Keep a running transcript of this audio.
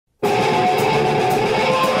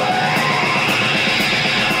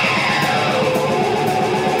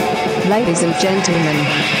Ladies and gentlemen,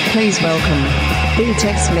 please welcome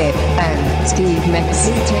B-Tech Smith and Steve Mex.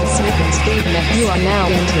 B-Tech Smith and Steve Mex. You are now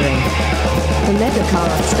entering the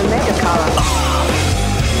MegaCast. The MegaCast.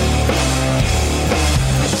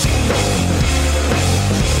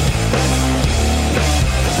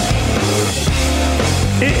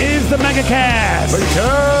 It is the MegaCast.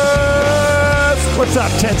 What's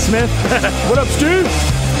up, Ted Smith? What up, Stu?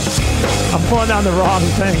 I'm pulling down the wrong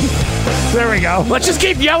thing. There we go. Let's just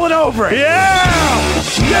keep yelling over it. Yeah!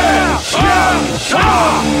 Yeah!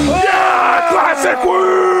 Yeah! Classic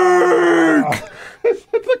week!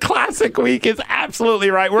 The classic week is absolutely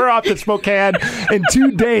right. We're off to Spokane in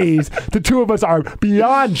 2 days. The two of us are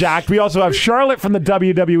beyond jacked. We also have Charlotte from the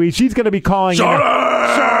WWE. She's going to be calling Charlotte!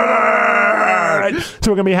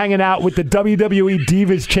 So we're going to be hanging out with the WWE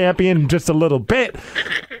Divas champion in just a little bit.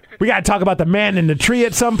 We got to talk about the man in the tree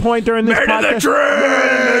at some point during this podcast. Man in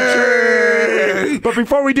the tree! But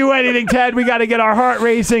before we do anything, Ted, we got to get our heart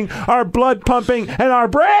racing, our blood pumping, and our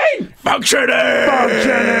brain functioning!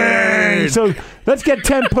 So let's get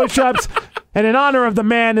 10 push-ups. And in honor of the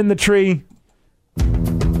man in the tree,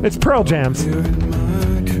 it's Pearl Jam's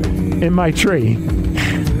In My Tree.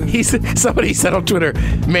 Somebody said on Twitter,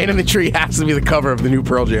 Man in the Tree has to be the cover of the new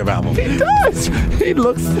Pearl Jam album. He does. He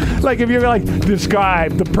looks like if you're like,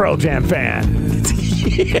 describe the Pearl Jam fan.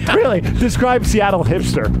 Yeah. Really, describe Seattle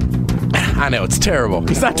hipster. I know, it's terrible.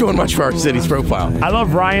 He's not doing much for our city's profile. I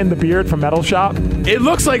love Ryan the Beard from Metal Shop. It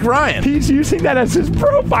looks like Ryan. He's using that as his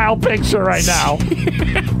profile picture right now.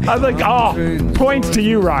 I was like, oh, points to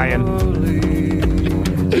you, Ryan.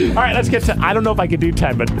 All right, let's get to... I don't know if I can do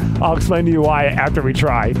 10, but I'll explain to you why after we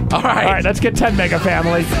try. All right, let's get 10, Mega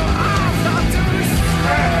Family. Ready?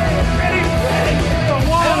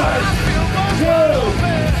 1, 2,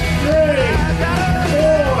 3,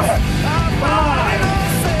 4, 5,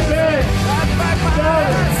 6, 7,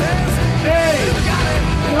 8,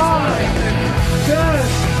 9,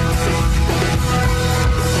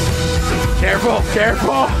 10.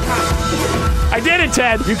 Careful. I did it,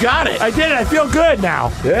 Ted. You got it. I did it. I feel good now.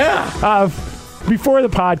 Yeah. Before the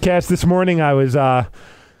podcast this morning, I was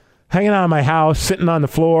hanging out in my house, sitting on the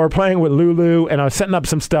floor, playing with Lulu, and I was setting up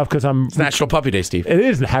some stuff because It's National Puppy Day, Steve. It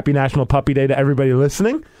is. Happy National Puppy Day to everybody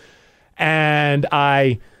listening. And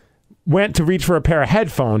I went to reach for a pair of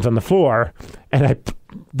headphones on the floor, and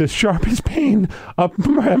the sharpest pain up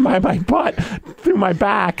my butt, through my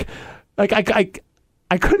back. Like,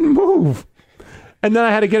 I couldn't move. And then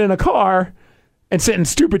I had to get in a car and sit in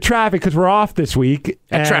stupid traffic because we're off this week.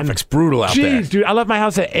 And traffic's brutal out there. Jeez, dude, I left my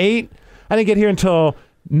house at 8. I didn't get here until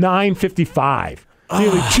 9:55.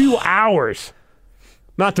 Nearly 2 hours.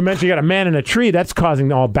 Not to mention you got a man in a tree. That's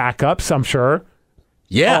causing all backups, I'm sure.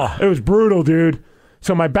 Yeah. Oh, it was brutal, dude.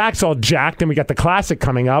 So my back's all jacked, and we got the Classic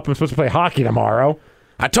coming up. I'm supposed to play hockey tomorrow.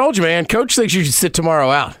 I told you, man. Coach thinks you should sit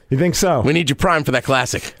tomorrow out. You think so? We need you primed for that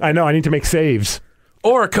Classic. I know. I need to make saves.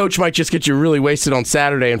 Or a coach might just get you really wasted on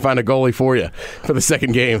Saturday and find a goalie for you for the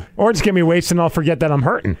second game. Or just get me wasted and I'll forget that I'm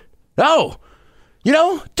hurting. Oh,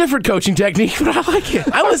 different coaching technique, but I like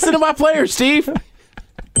it. I listen to my players, Steve.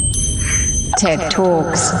 TED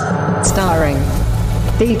Talks, starring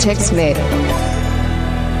B-Tech Smith.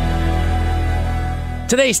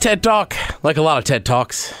 Today's TED Talk, like a lot of TED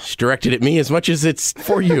Talks, is directed at me as much as it's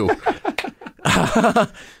for you.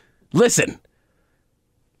 Listen.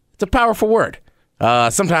 It's a powerful word.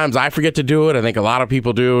 Sometimes I forget to do it. I think a lot of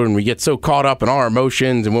people do, and we get so caught up in our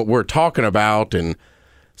emotions and what we're talking about, and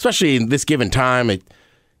especially in this given time,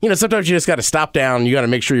 sometimes you just got to stop down. You got to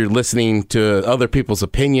make sure you're listening to other people's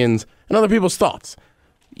opinions and other people's thoughts.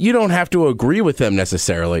 You don't have to agree with them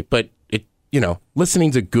necessarily, but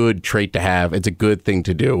listening's a good trait to have. It's a good thing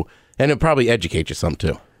to do, and it'll probably educate you some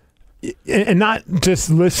too. And not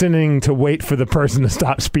just listening to wait for the person to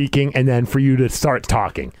stop speaking and then for you to start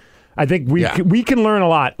talking. I think we can learn a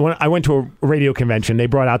lot. When I went to a radio convention, they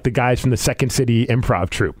brought out the guys from the Second City Improv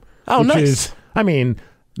Troupe. Oh, which nice. is,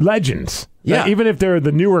 legends. Yeah. Even if they're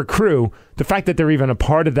the newer crew, the fact that they're even a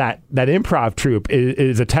part of that improv troupe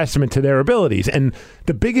is a testament to their abilities. And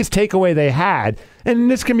the biggest takeaway they had, and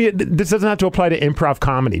this doesn't have to apply to improv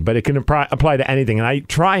comedy, but it can apply to anything. And I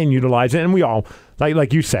try and utilize it, and we all,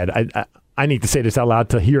 like you said, I need to say this out loud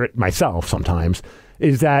to hear it myself sometimes,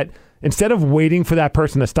 is that instead of waiting for that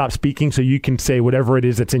person to stop speaking so you can say whatever it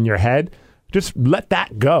is that's in your head, just let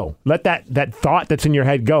that go. Let that thought that's in your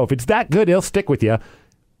head go. If it's that good, it'll stick with you.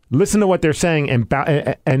 Listen to what they're saying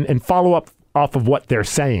and follow up off of what they're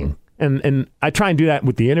saying. And I try and do that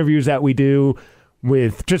with the interviews that we do,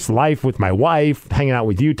 with just life with my wife, hanging out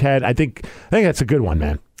with you, Ted. I think that's a good one,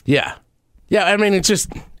 man. Yeah. Yeah, I mean, it's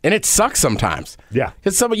And it sucks sometimes. Yeah.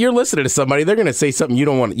 Because you're listening to somebody, they're going to say something you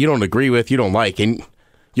don't agree with, you don't like, and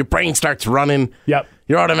your brain starts running. Yep.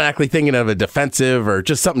 You're automatically thinking of a defensive or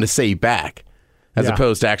just something to say back, as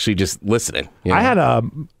opposed to actually just listening. You know? I had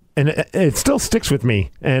and it still sticks with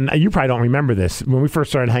me, and you probably don't remember this. When we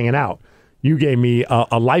first started hanging out, you gave me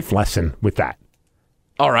a life lesson with that.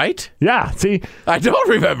 All right. Yeah, see? I don't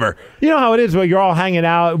remember. You know how it is, where you're all hanging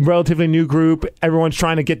out, relatively new group, everyone's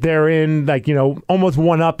trying to get there in, like, almost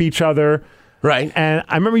one-up each other. Right. And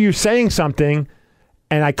I remember you saying something,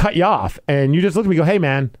 and I cut you off, and you just looked at me and go, hey,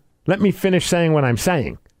 man, let me finish saying what I'm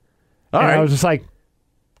saying. All right. I was just like,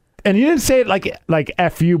 and you didn't say it like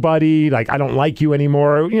F you, buddy, like I don't like you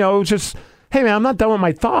anymore. It was just, hey, man, I'm not done with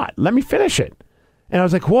my thought. Let me finish it. And I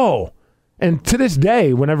was like, whoa. And to this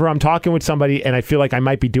day, whenever I'm talking with somebody and I feel like I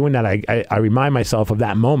might be doing that, I remind myself of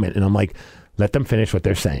that moment. And I'm like, let them finish what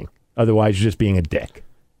they're saying. Otherwise, you're just being a dick.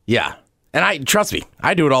 Yeah. And trust me,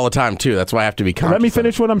 I do it all the time, too. That's why I have to be conscious. Let me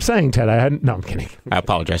finish what I'm saying, Ted. No, I'm kidding. I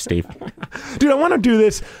apologize, Steve. Dude, I want to do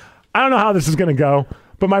this. I don't know how this is going to go,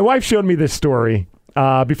 but my wife showed me this story.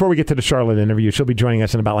 Before we get to the Charlotte interview, she'll be joining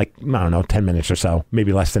us in about 10 minutes or so,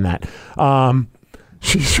 maybe less than that.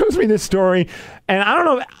 She shows me this story, and I don't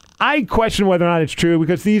know. I question whether or not it's true,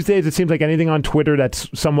 because these days it seems like anything on Twitter that's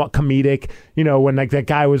somewhat comedic, when that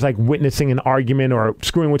guy was witnessing an argument or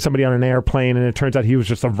screwing with somebody on an airplane, and it turns out he was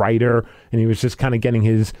just a writer and he was just kind of getting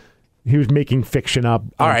he was making fiction up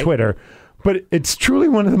on Twitter. But it's truly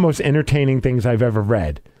one of the most entertaining things I've ever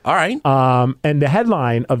read. All right. And the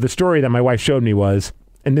headline of the story that my wife showed me was,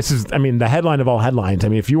 and this is, the headline of all headlines.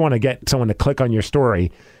 If you want to get someone to click on your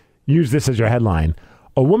story, use this as your headline.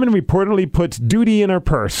 A woman reportedly puts duty in her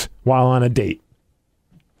purse while on a date.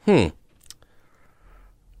 Do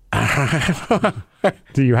I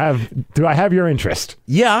have your interest?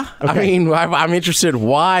 Yeah. Okay. I'm interested.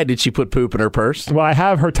 Why did she put poop in her purse? Well, I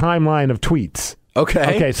have her timeline of tweets.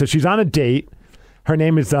 Okay. Okay, so she's on a date. Her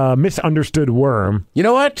name is Misunderstood Worm. You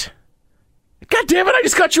know what? God damn it, I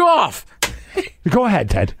just cut you off. Go ahead,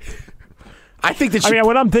 Ted. I think that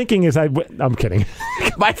what I'm thinking is I'm kidding.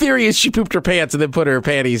 My theory is she pooped her pants and then put her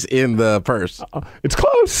panties in the purse. It's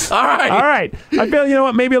close. All right. I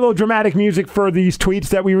feel, maybe a little dramatic music for these tweets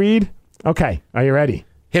that we read. Okay, are you ready?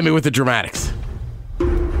 Hit me with the dramatics.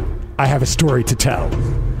 I have a story to tell.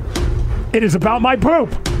 It is about my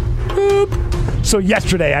poop. Poop. So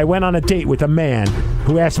yesterday, I went on a date with a man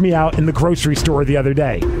who asked me out in the grocery store the other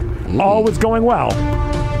day. All was going well.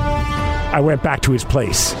 I went back to his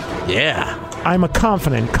place. Yeah. I'm a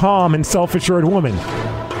confident, calm, and self-assured woman.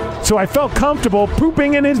 So I felt comfortable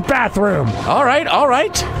pooping in his bathroom. All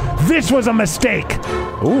right. This was a mistake.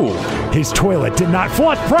 Ooh. His toilet did not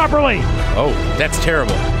flush properly. Oh, that's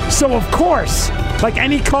terrible. So of course, like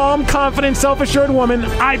any calm, confident, self-assured woman,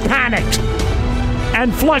 I panicked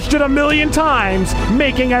and flushed it 1,000,000 times,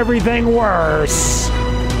 making everything worse.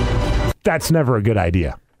 That's never a good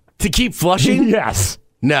idea. To keep flushing? Yes.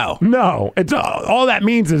 No. It's all that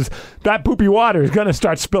means is that poopy water is going to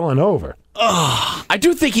start spilling over. I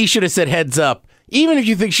do think he should have said heads up. Even if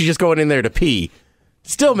you think she's just going in there to pee,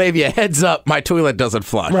 still maybe a heads up, my toilet doesn't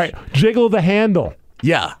flush. Right. Jiggle the handle.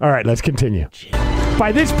 Yeah. All right, let's continue.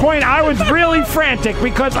 By this point, I was really frantic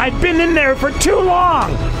because I'd been in there for too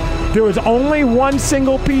long. There was only one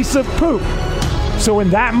single piece of poop. So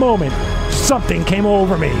in that moment, something came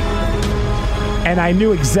over me. And I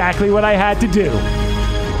knew exactly what I had to do.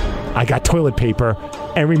 I got toilet paper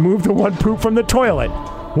and removed the one poop from the toilet.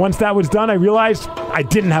 Once that was done, I realized I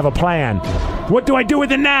didn't have a plan. What do I do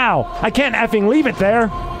with it now? I can't effing leave it there.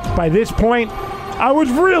 By this point, I was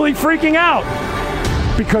really freaking out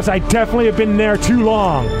because I definitely have been there too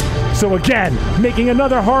long. So again, making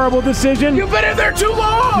another horrible decision. You've been in there too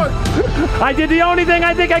long! I did the only thing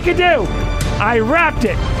I think I could do. I wrapped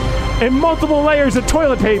it in multiple layers of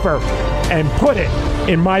toilet paper and put it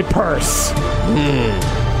in my purse.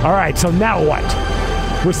 All right, so now what?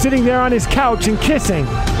 We're sitting there on his couch and kissing,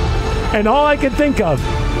 and all I can think of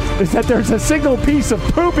is that there's a single piece of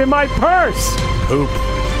poop in my purse. Poop.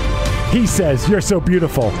 He says, "You're so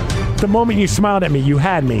beautiful. The moment you smiled at me, you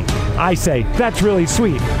had me." I say, "That's really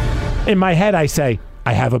sweet." In my head, I say,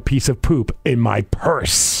 "I have a piece of poop in my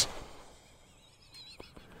purse."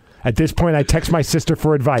 At this point, I text my sister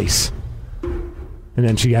for advice. And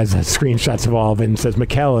then she has screenshots of all of it and says,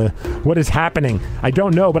 "Michaela, what is happening? I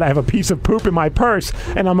don't know, but I have a piece of poop in my purse,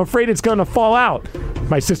 and I'm afraid it's going to fall out."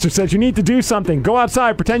 My sister says, "You need to do something. Go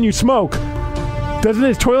outside, pretend you smoke. Doesn't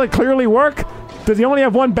his toilet clearly work? Does he only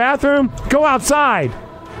have one bathroom? Go outside."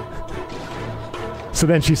 So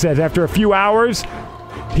then she says, after a few hours,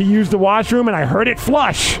 he used the washroom, and I heard it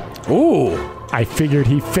flush. Ooh. I figured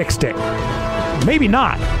he fixed it. Maybe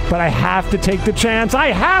not, but I have to take the chance. I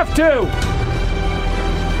have to!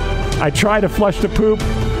 I tried to flush the poop,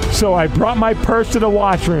 so I brought my purse to the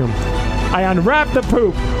washroom. I unwrapped the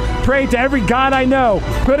poop, prayed to every god I know,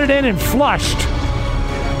 put it in and flushed.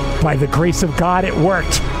 By the grace of God, it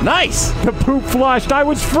worked. Nice! The poop flushed. I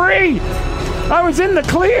was free! I was in the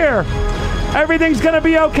clear! Everything's gonna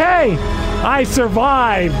be okay! I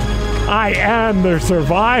survived! I am the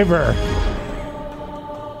survivor!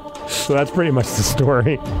 So that's pretty much the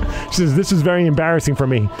story. She says, this is very embarrassing for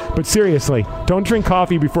me. But seriously, don't drink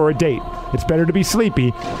coffee before a date. It's better to be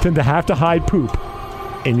sleepy than to have to hide poop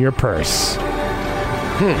in your purse.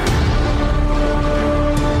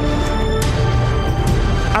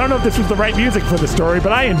 I don't know if this was the right music for the story,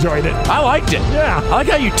 but I enjoyed it. I liked it. Yeah. I like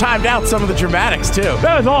how you timed out some of the dramatics, too.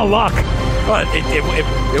 That was all luck. But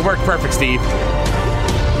it worked perfect, Steve.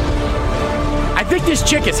 I think this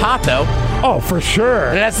chick is hot, though. Oh, for sure.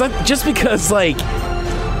 And that's not just because, like,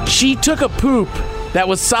 she took a poop that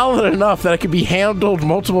was solid enough that it could be handled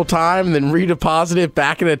multiple times and then redeposited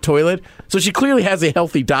back in a toilet. So she clearly has a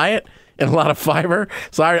healthy diet and a lot of fiber.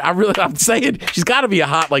 So I'm saying she's got to be a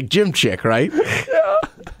hot, like, gym chick, right? Yeah.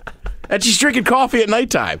 And she's drinking coffee at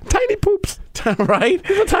nighttime. Tiny poops. Right?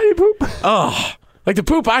 It's a tiny poop. Oh, like the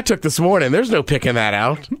poop I took this morning. There's no picking that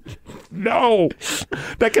out. No.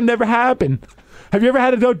 That can never happen. Have you ever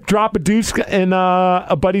had to go drop a deuce in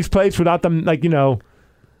a buddy's place without them, like,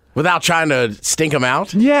 Without trying to stink them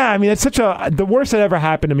out? Yeah, I mean, it's the worst that ever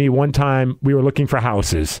happened to me. One time we were looking for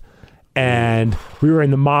houses, and we were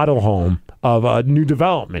in the model home of a new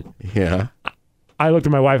development. Yeah. I looked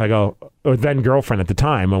at my wife, I go, or then girlfriend at the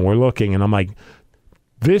time, and we're looking, and I'm like,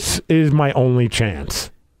 this is my only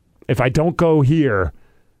chance. If I don't go here,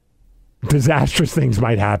 disastrous things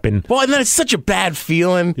might happen. Well, and then it's such a bad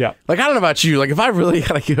feeling. Yeah. Like, I don't know about you. Like, if I really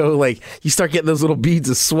gotta go, like, you start getting those little beads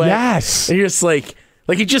of sweat. Yes. And you're just like,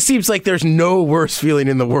 it just seems like there's no worse feeling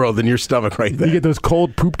in the world than your stomach right there. You get those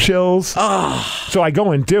cold poop chills. Oh. So I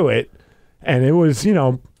go and do it, and it was, it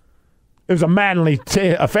was a manly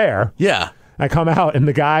affair. Yeah. I come out, and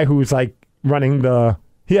the guy who's, like, running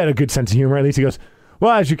he had a good sense of humor. At least he goes,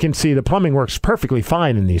 well, as you can see, the plumbing works perfectly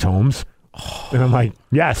fine in these homes. Oh. And I'm like,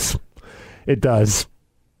 yes, it does.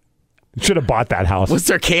 Should have bought that house. Was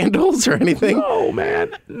there candles or anything? No,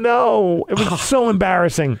 man. No. It was so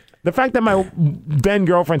embarrassing. The fact that my then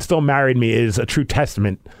girlfriend still married me is a true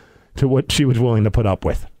testament to what she was willing to put up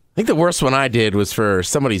with. I think the worst one I did was for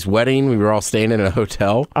somebody's wedding. We were all staying in a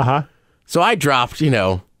hotel. Uh-huh. So I dropped,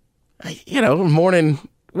 morning,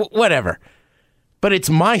 whatever. But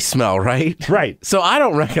it's my smell, right? Right. So I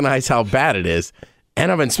don't recognize how bad it is.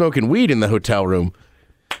 And I've been smoking weed in the hotel room.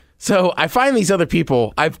 So I find these other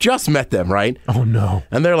people, I've just met them, right? Oh, no.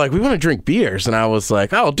 And they're like, we want to drink beers. And I was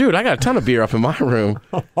like, oh, dude, I got a ton of beer up in my room.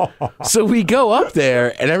 So we go up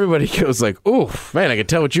there, and everybody goes like, oof, man, I can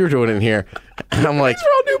tell what you're doing in here. And I'm like, these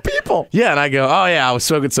are all new people. Yeah, and I go, oh, yeah, I was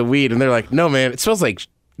smoking some weed. And they're like, no, man, it smells like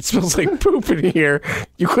poop in here.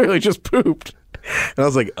 You clearly just pooped. And I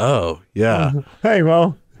was like, oh, yeah. Hey,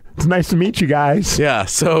 well, it's nice to meet you guys. Yeah,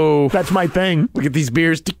 so That's my thing. look at these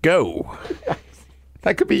beers to go.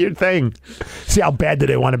 That could be your thing. See how bad do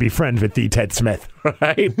they want to be friends with D. Ted Smith?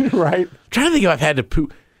 Right? Right. I'm trying to think if I've had to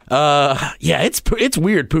poop. Yeah, it's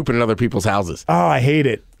weird pooping in other people's houses. Oh, I hate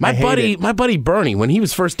it. My buddy Bernie, when he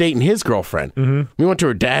was first dating his girlfriend, we went to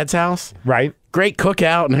her dad's house. Right. Great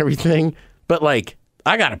cookout and everything. But, like,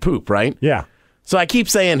 I got to poop, right? Yeah. So I keep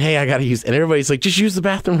saying, hey, I got to use, and everybody's like, just use the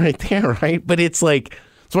bathroom right there, right? But it's like,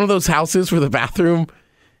 it's one of those houses where the bathroom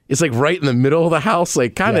is like right in the middle of the house,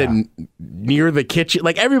 like kind of near the kitchen.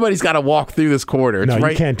 Like everybody's got to walk through this corridor. It's No,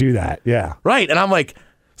 right, you can't do that. Yeah. Right. And I'm like,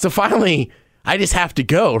 so finally, I just have to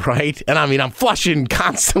go, right? And I mean, I'm flushing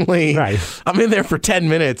constantly. Right. I'm in there for 10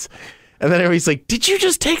 minutes. And then everybody's like, did you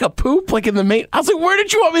just take a poop like in the main? I was like, where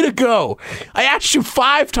did you want me to go? I asked you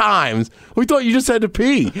 5 times. We thought you just had to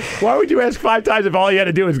pee. Why would you ask 5 times if all you had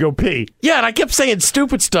to do is go pee? Yeah, and I kept saying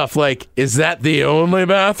stupid stuff like, is that the only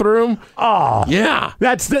bathroom? Oh. Yeah.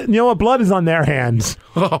 That's what? Blood is on their hands.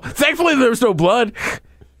 Oh, thankfully, there was no blood.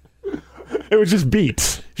 It was just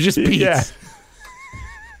beats. It was just beats. Yeah.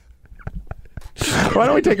 Why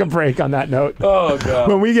don't we take a break on that note? Oh, God.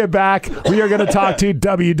 When we get back, we are going to talk to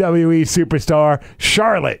WWE superstar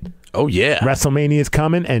Charlotte. Oh, yeah. WrestleMania is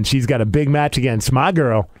coming, and she's got a big match against my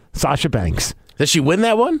girl, Sasha Banks. Does she win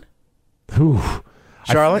that one? Whew.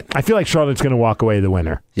 Charlotte? I feel like Charlotte's going to walk away the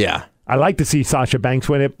winner. Yeah. I like to see Sasha Banks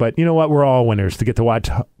win it, but you know what? We're all winners to get to watch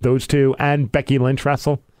those two and Becky Lynch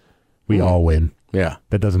wrestle. We all win. Yeah.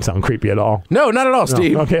 That doesn't sound creepy at all. No, not at all,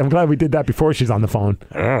 Steve. Okay, I'm glad we did that before she's on the phone.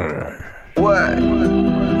 What?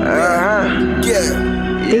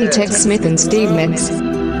 Yeah. B-Tech Smith and Steve Mix.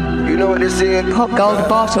 You know what this is? Pop gold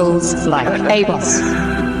bottles like Divas.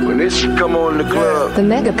 When this come on the club. The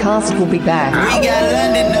MegaCast will be back. We got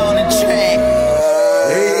London on the track.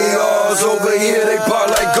 Hey, y'all's over here, they pop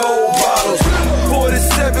like gold bottles.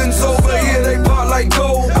 47s over here, they pop like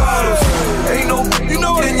gold bottles. Ain't no, you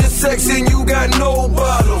know, in your section, you got no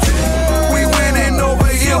bottles. We winning over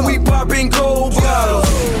here, we popping gold bottles.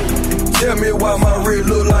 Tell me why my wrist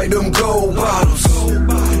look like them gold bottles.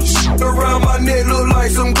 Around my neck look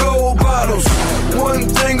like some gold bottles. One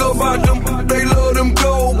thing about them, they love them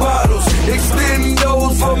gold bottles. Extend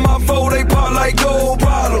those for my foe, they pop like gold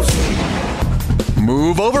bottles.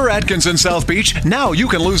 Move over, Atkinson South Beach. Now you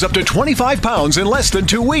can lose up to 25 pounds in less than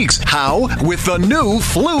 2 weeks. How? With the new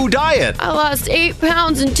flu diet. I lost 8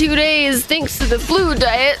 pounds in 2 days thanks to the flu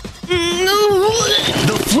diet.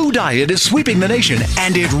 The flu diet is sweeping the nation,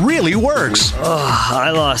 and it really works.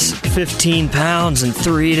 I lost 15 pounds in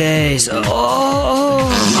 3 days.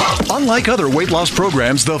 Unlike other weight loss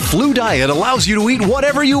programs, the flu diet allows you to eat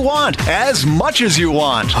whatever you want, as much as you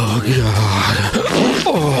want. Oh,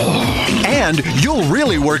 God. And you'll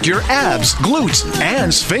really work your abs, glutes,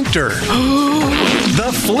 and sphincter.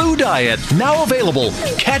 The flu diet, now available.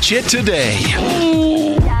 Catch it today.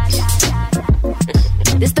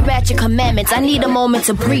 This the ratchet commandments. I need a moment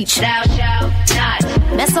to preach. Thou shalt not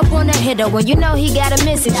mess up on a hitter when you know he got a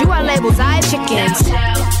message. You are labels, I chickens.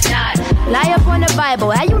 Thou shalt not lie up on the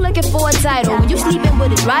Bible. How you looking for a title when you sleeping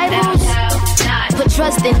with his rivals? Thou shalt not put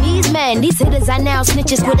trust in these men. These hitters are now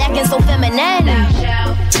snitches, quit acting so feminine. Thou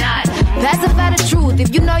shalt not pacify the truth.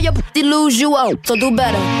 If you know your p***y lose, you out. So do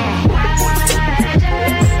better.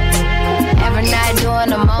 Every night doing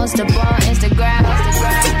the most up on Instagram.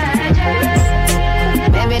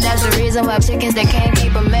 Maybe that's the reason why chickens, they can't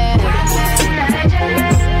keep a man.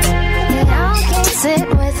 They all can't sit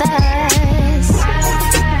with us.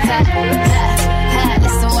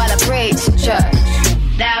 Listen while I preach, church.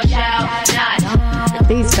 Thou shalt not.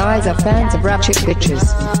 These guys are fans of ratchet bitches.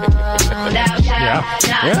 Thou shalt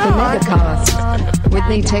not. The MegaCast with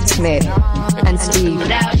B-Tech Smith and Steve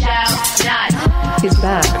Thou shalt not. is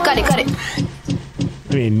back. Cut it.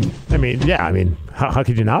 I mean, how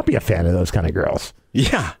could you not be a fan of those kind of girls?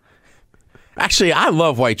 Yeah. Actually, I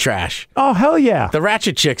love white trash. Oh, hell yeah. The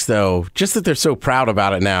ratchet chicks, though, just that they're so proud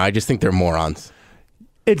about it now, I just think they're morons.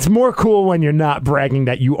 It's more cool when you're not bragging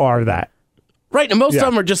that you are that. Right, and most of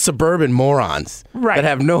them are just suburban morons. Right. That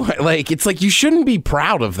have no, it's like you shouldn't be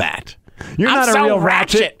proud of that. You're not a real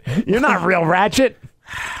ratchet. You're not real ratchet.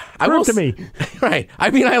 Prove to me. Right.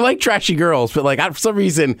 I mean, I like trashy girls, but for some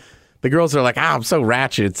reason, the girls are like, I'm so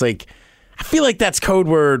ratchet. It's like, I feel like that's code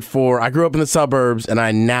word for I grew up in the suburbs and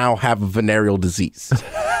I now have a venereal disease.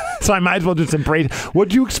 So I might as well just embrace.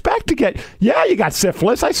 What'd you expect to get? Yeah, you got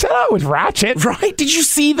syphilis. I said I was ratchet. Right? Did you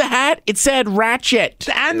see the hat? It said ratchet.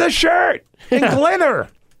 And the shirt. And glitter.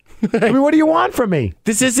 I mean, what do you want from me?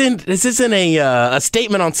 This isn't a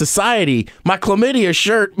statement on society. My chlamydia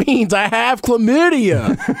shirt means I have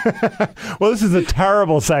chlamydia. Well, this is a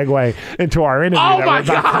terrible segue into our interview. Oh my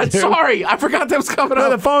God! Sorry, I forgot that was coming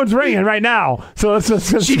up. The phone's ringing right now. So let's.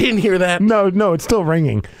 She didn't hear that. No, it's still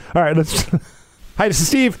ringing. All right, let's. Hi, this is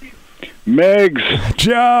Steve. Megs.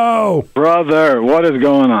 Joe. Brother, what is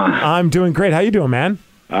going on? I'm doing great. How you doing, man?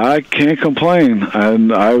 I can't complain,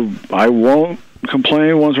 and I won't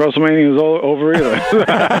complain once WrestleMania is over either.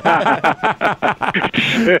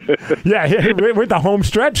 Yeah, we're at the home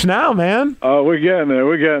stretch now, man. Oh, we're getting there.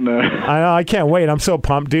 I know. I can't wait. I'm so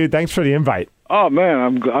pumped, dude. Thanks for the invite. Oh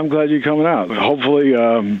man, I'm glad you're coming out. Hopefully,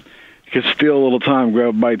 you can steal a little time, grab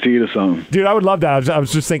a bite to eat or something. Dude, I would love that. I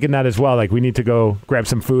was just thinking that as well. Like, we need to go grab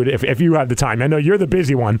some food if you have the time. I know you're the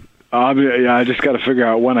busy one. Yeah, I just got to figure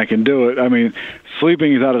out when I can do it. I mean,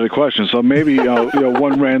 sleeping is out of the question, so maybe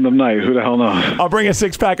one random night. Who the hell knows? I'll bring a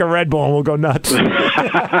 6-pack of Red Bull and we'll go nuts.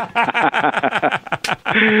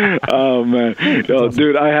 Oh man,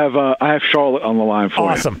 dude, I have Charlotte on the line for you.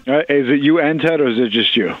 Awesome. Is it you and Ted, or is it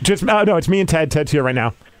just you? No, it's me and Ted. Ted's here right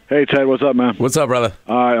now. Hey Ted, what's up, man? What's up, brother?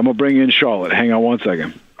 All right, I'm gonna bring in Charlotte. Hang on one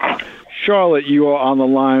second. Charlotte, you are on the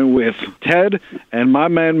line with Ted and my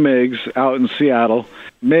man Miggs out in Seattle.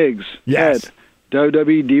 Miggs, yes. Ted,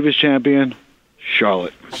 WWE Divas champion,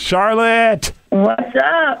 Charlotte. Charlotte! What's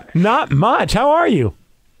up? Not much. How are you?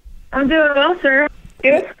 I'm doing well, sir.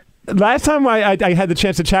 You? Last time I had the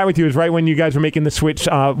chance to chat with you was right when you guys were making the switch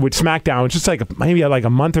with SmackDown. It was just maybe a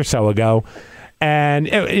month or so ago. And,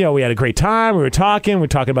 we had a great time. We were talking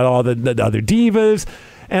about all the other divas.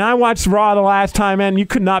 And I watched Raw the last time, and you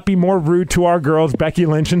could not be more rude to our girls, Becky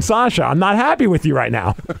Lynch and Sasha. I'm not happy with you right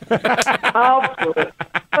now.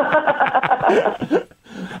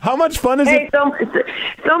 How much fun is it?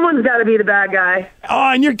 Someone's got to be the bad guy. Oh,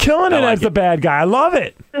 and you're killing it as the bad guy. I love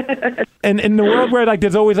it. And in the world where like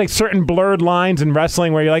there's always like certain blurred lines in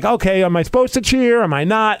wrestling where you're like, okay, am I supposed to cheer? Am I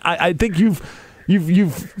not? I think you've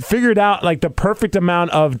figured out like the perfect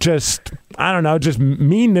amount of just, I don't know, just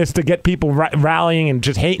meanness to get people rallying and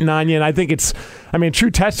just hating on you. And I think it's,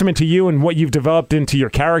 true testament to you and what you've developed into your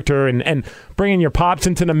character, and bringing your pops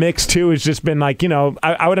into the mix too has just been like,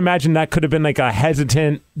 I would imagine that could have been like a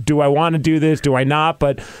hesitant, do I want to do this? Do I not?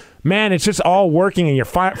 But man, it's just all working and you're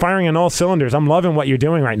firing on all cylinders. I'm loving what you're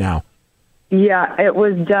doing right now. Yeah, it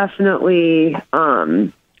was definitely,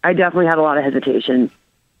 I definitely had a lot of hesitation.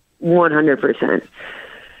 100%.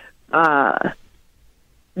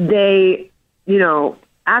 They,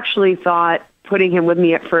 actually thought putting him with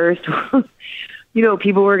me at first,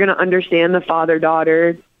 people were going to understand the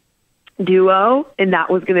father-daughter duo, and that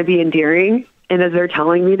was going to be endearing. And as they're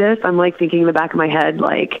telling me this, I'm like thinking in the back of my head,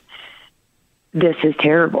 like, this is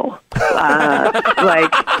terrible.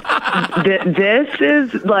 This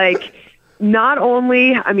is like, not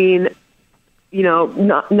only,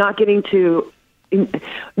 not getting to,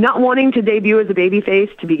 not wanting to debut as a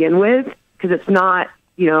babyface to begin with, because it's not,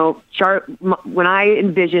 when I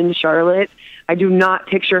envision Charlotte, I do not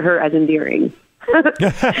picture her as endearing. No,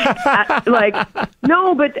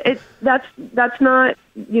 but that's not,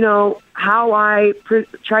 how I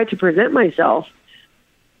try to present myself.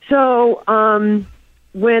 So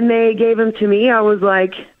when they gave him to me, I was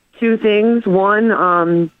like, two things. One,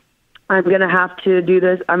 I'm going to have to do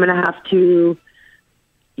this. I'm going to have to,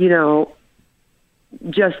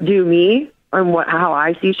 just do me on how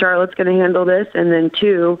I see Charlotte's going to handle this. And then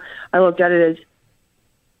two, I looked at it as,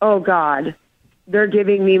 oh God, they're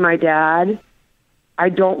giving me my dad. I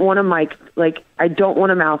don't want a mic, I don't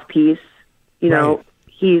want a mouthpiece. Right.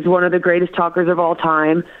 He's one of the greatest talkers of all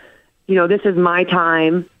time. This is my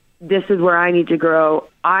time. This is where I need to grow.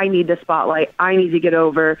 I need the spotlight. I need to get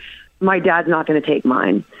over. My dad's not going to take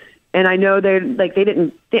mine. And I know they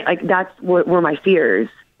didn't think, that's what were my fears.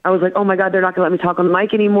 I was like, oh my God, they're not going to let me talk on the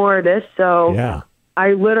mic anymore. So yeah.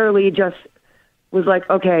 I literally just was like,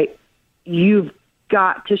 okay, you've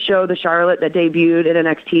got to show the Charlotte that debuted at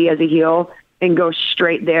NXT as a heel and go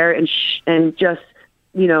straight there and just,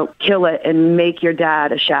 kill it and make your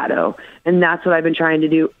dad a shadow. And that's what I've been trying to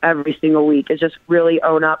do every single week, is just really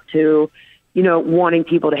own up to, wanting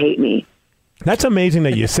people to hate me. That's amazing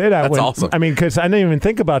that you say that. That's awesome. Because I didn't even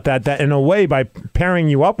think about that in a way, by pairing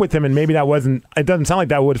you up with him, and maybe it doesn't sound like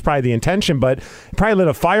that was probably the intention, but it probably lit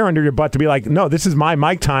a fire under your butt to be like, no, this is my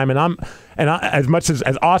mic time, and I, as much as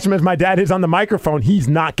awesome as my dad is on the microphone, he's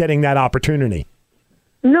not getting that opportunity.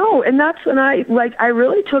 No, and that's when I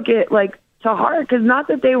really took it to heart, because not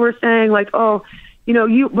that they were saying oh,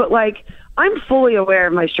 but I'm fully aware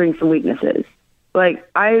of my strengths and weaknesses.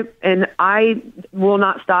 I will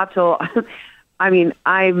not stop till,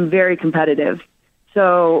 I'm very competitive.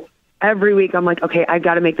 So every week I'm like, okay, I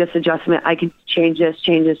got to make this adjustment. I can change this.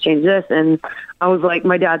 And I was like,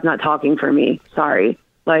 my dad's not talking for me. Sorry.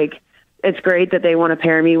 It's great that they want to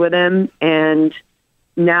pair me with him. And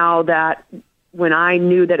now that when I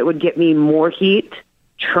knew that it would get me more heat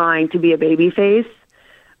trying to be a baby face,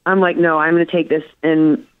 I'm like, no, I'm going to take this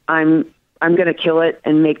and I'm going to kill it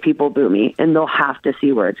and make people boo me, and they'll have to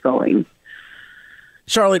see where it's going.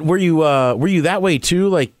 Charlotte, were you that way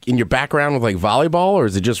too, in your background with volleyball, or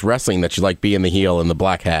is it just wrestling that you like being the heel and the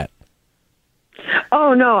black hat?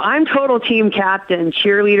 Oh no, I'm total team captain,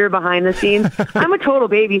 cheerleader behind the scenes. I'm a total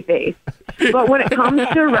baby face. But when it comes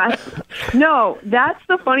to wrestling, no, that's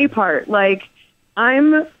the funny part.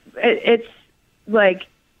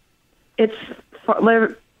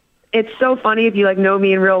 It's so funny if you know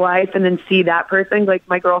me in real life and then see that person.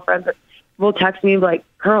 My girlfriends will text me like,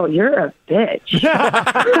 "Girl, you're a bitch."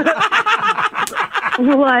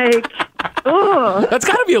 Oh, that's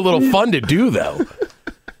got to be a little fun to do, though.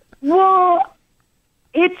 Well,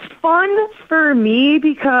 it's fun for me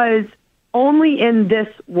because only in this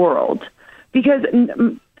world. Because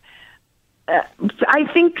I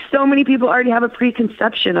think so many people already have a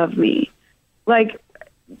preconception of me.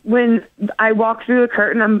 When I walk through the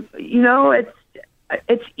curtain,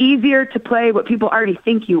 it's easier to play what people already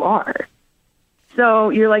think you are. So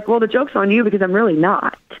you're like, well, the joke's on you because I'm really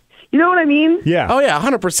not. You know what I mean? Yeah. Oh yeah,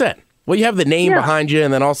 100%. Well, you have the name behind you,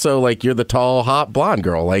 and then also you're the tall, hot, blonde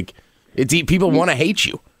girl. People want to hate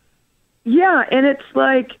you. Yeah, and it's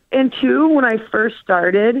and two, when I first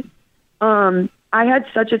started, I had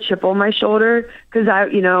such a chip on my shoulder because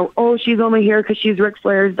she's only here because she's Ric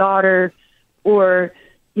Flair's daughter, or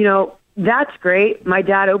that's great. My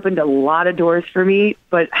dad opened a lot of doors for me,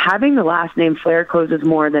 but having the last name Flair closes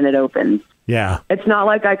more than it opens. Yeah. It's not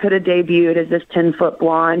like I could have debuted as this 10-foot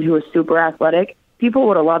blonde who was super athletic. People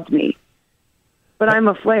would have loved me. But I'm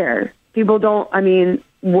a flare. People don't, I mean,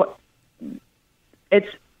 what? It's,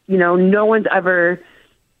 no one's ever,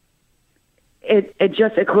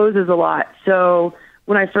 it closes a lot. So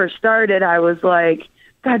when I first started, I was like,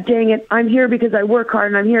 God dang it, I'm here because I work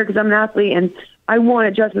hard, and I'm here because I'm an athlete, and I want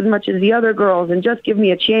it just as much as the other girls, and just give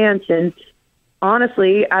me a chance. And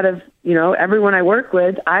honestly, out of, everyone I work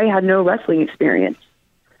with, I had no wrestling experience.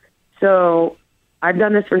 So I've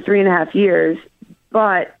done this for 3.5 years,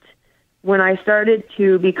 but when I started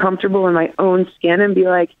to be comfortable in my own skin and be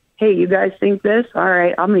like, hey, you guys think this? All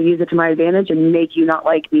right, I'm going to use it to my advantage and make you not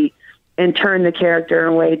like me, and turn the character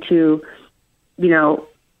in a way to,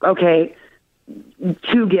 okay,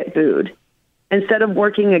 to get booed. Instead of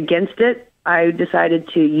working against it, I decided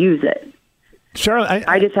to use it. Charlotte,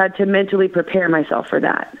 I just had to mentally prepare myself for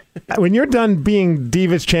that. When you're done being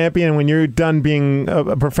Divas champion, when you're done being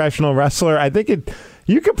a professional wrestler, I think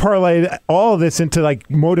you could parlay all of this into like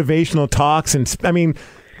motivational talks. And I mean,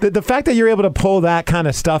 the fact that you're able to pull that kind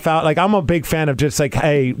of stuff out, like I'm a big fan of just like,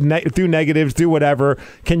 hey, through negatives, do whatever.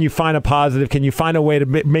 Can you find a positive? Can you find a way to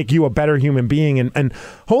make you a better human being? And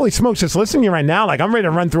holy smokes, just listening to you right now, like I'm ready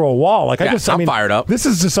to run through a wall. Like I'm fired up. This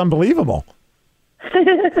is just unbelievable.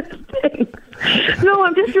 No,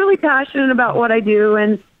 I'm just really passionate about what I do,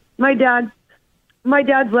 and my dad's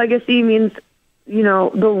legacy means,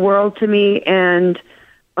 the world to me, and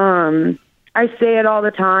I say it all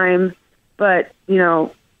the time, but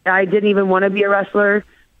I didn't even want to be a wrestler.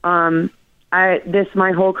 My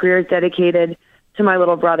whole career is dedicated to my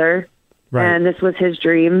little brother, right. And this was his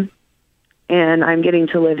dream, and I'm getting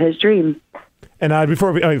to live his dream. And I just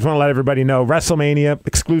want to let everybody know, WrestleMania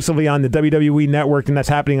exclusively on the WWE Network, and that's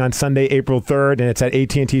happening on Sunday, April 3rd, and it's at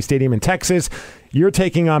AT&T Stadium in Texas. You're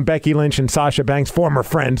taking on Becky Lynch and Sasha Banks, former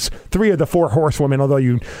friends, 3 of the 4 horsewomen, although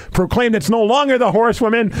you proclaimed it's no longer the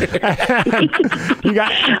horsewomen. I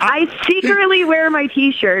secretly wear my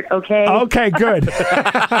T-shirt, okay? Okay, good.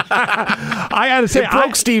 I got to say, it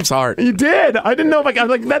broke Steve's heart. You did. I didn't know if I was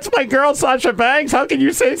like, that's my girl, Sasha Banks. How can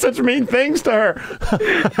you say such mean things to her?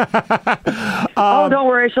 Don't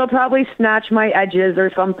worry. She'll probably snatch my edges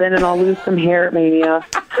or something, and I'll lose some hair at Mania.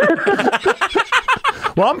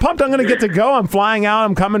 Well, I'm pumped. I'm going to get to go. I'm flying out.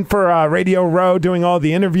 I'm coming for Radio Row, doing all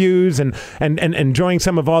the interviews and enjoying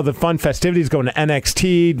some of all the fun festivities, going to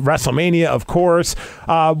NXT, WrestleMania, of course.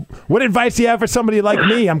 What advice do you have for somebody like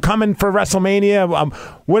me? I'm coming for WrestleMania.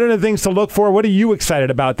 What are the things to look for? What are you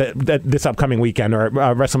excited about this upcoming weekend or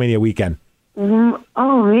WrestleMania weekend?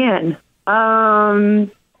 Oh, man.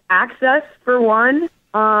 Access, for one.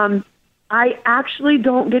 I actually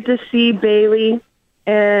don't get to see Bayley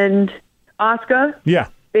and Asuka. Yeah.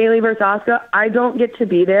 Bayley versus Asuka. I don't get to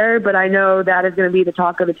be there, but I know that is going to be the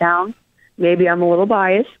talk of the town. Maybe I'm a little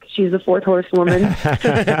biased because she's the 4th horsewoman.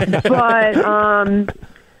 But,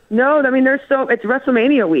 no, I mean, it's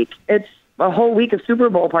WrestleMania week. It's a whole week of Super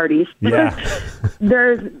Bowl parties. Yeah.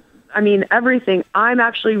 There's everything. I'm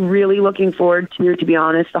actually really looking forward to be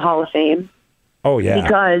honest, the Hall of Fame. Oh, yeah.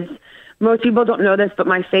 Because most people don't know this, but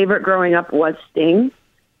my favorite growing up was Sting.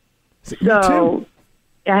 So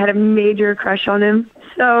I had a major crush on him.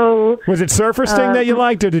 So was it Surfer Sting that you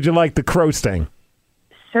liked, or did you like the Crow Sting?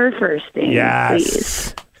 Surfer Sting.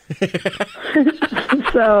 Yes.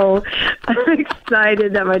 So I'm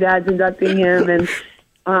excited that my dad's inducting him,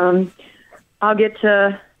 and I'll get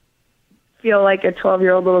to feel like a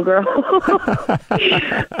 12-year-old little girl.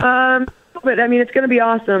 But I mean, it's going to be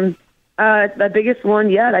awesome. The biggest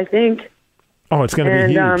one yet, I think. Oh, it's going to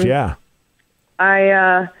be huge. Yeah.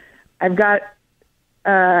 I've got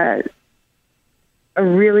a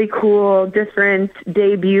really cool, different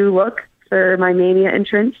debut look for my Mania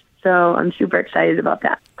entrance, so I'm super excited about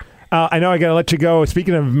that. I know I got to let you go.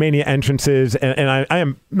 Speaking of Mania entrances, and I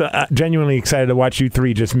am genuinely excited to watch you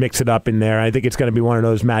 3 just mix it up in there. I think it's going to be one of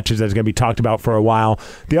those matches that's going to be talked about for a while.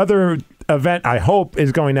 The other event, I hope,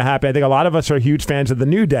 is going to happen. I think a lot of us are huge fans of the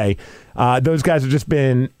New Day. Those guys have just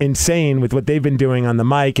been insane with what they've been doing on the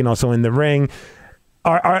mic and also in the ring.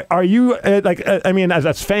 Are you I mean,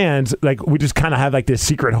 as fans, like, we just kind of have like this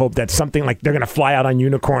secret hope that something like they're gonna fly out on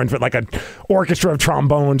unicorns with like an orchestra of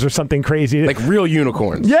trombones or something crazy, like real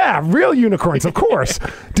unicorns. Yeah, real unicorns, of course.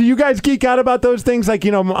 Do you guys geek out about those things, like,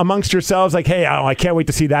 amongst yourselves, like, hey, I can't wait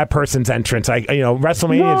to see that person's entrance?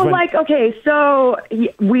 WrestleMania is when... okay, so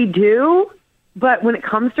we do. But when it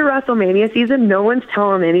comes to WrestleMania season, no one's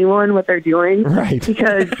telling anyone what they're doing. Right.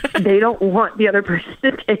 Because they don't want the other person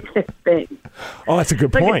to take their thing. Oh, that's a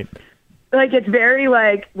good point. It's very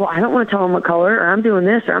well, I don't want to tell them what color, or I'm doing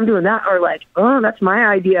this, or I'm doing that, or oh, that's my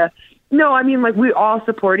idea. No, I mean, we all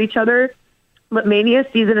support each other. But Mania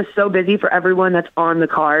season is so busy for everyone that's on the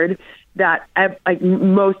card that like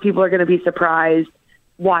most people are going to be surprised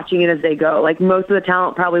watching it as they go. Like most of the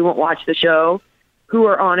talent probably won't watch the show who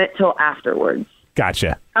are on it till afterwards.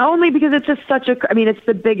 Gotcha. Only because it's just it's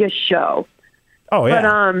the biggest show. Oh, yeah.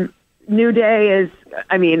 But New Day is,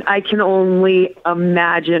 I can only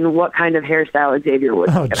imagine what kind of hairstyle Xavier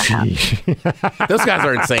Woods is going to have. Those guys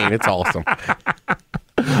are insane. It's awesome.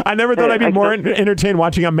 I never thought I'd be more entertained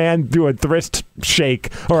watching a man do a wrist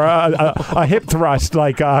shake or a hip thrust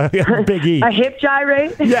like Big E. A hip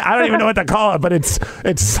gyrate? Yeah, I don't even know what to call it, but it's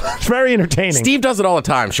very entertaining. Steve does it all the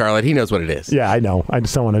time, Charlotte. He knows what it is. Yeah, I know. I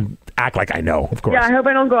just don't want to act like I know, of course. Yeah, I hope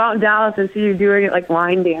I don't go out in Dallas and see you doing it like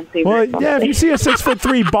line dancing. Well, yeah, if you see a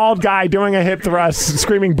 6'3" bald guy doing a hip thrust,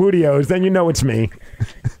 screaming bootios, then you know it's me.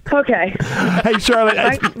 Okay. Hey, Charlotte,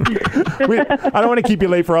 I don't want to keep you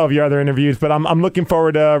late for all of your other interviews, but I'm looking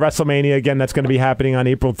forward to WrestleMania again. That's going to be happening on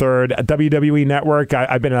April 3rd. WWE Network.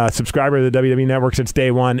 I've been a subscriber to the WWE Network since day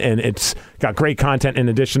one, and it's got great content in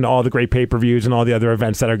addition to all the great pay-per-views and all the other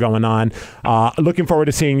events that are going on. Looking forward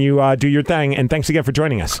to seeing you do your thing, and thanks again for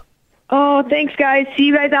joining us. Oh, thanks, guys. See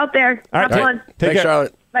you guys out there. All right. Have fun. Take care.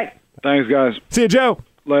 Charlotte. Bye. Thanks, guys. See you, Joe.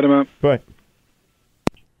 Let him out. Bye.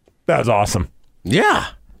 That was awesome. Yeah.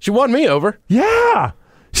 She won me over. Yeah.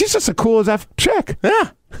 She's just a cool as F chick. Yeah.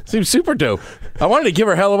 Seems super dope. I wanted to give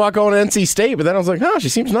her hell about going to NC State, but then I was like, she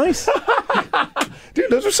seems nice. Dude,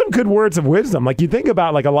 those are some good words of wisdom. Like, you think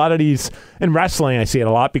about, like, a lot of these, in wrestling, I see it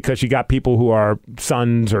a lot because you got people who are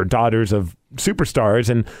sons or daughters of superstars,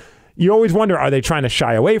 and you always wonder, are they trying to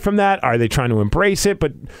shy away from that? Are they trying to embrace it?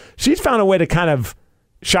 But she's found a way to kind of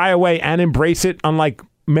shy away and embrace it, unlike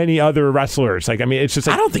many other wrestlers. Like, it's just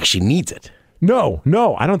like, I don't think she needs it. No,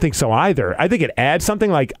 I don't think so either. I think it adds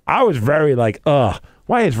something. Like, I was very like,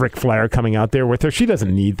 why is Ric Flair coming out there with her? She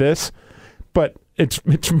doesn't need this. But it's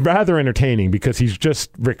rather entertaining because he's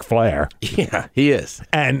just Ric Flair. Yeah, he is.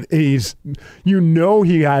 And he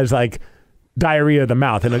has like diarrhea of the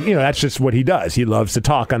mouth. And, that's just what he does. He loves to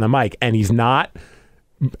talk on the mic, and he's not.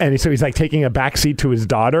 And so he's like taking a backseat to his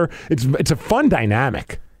daughter. It's a fun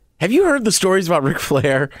dynamic. Have you heard the stories about Ric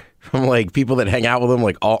Flair from like people that hang out with him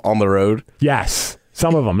like all on the road? Yes.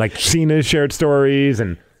 Some of them. Like Cena's shared stories.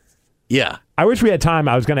 And yeah. I wish we had time.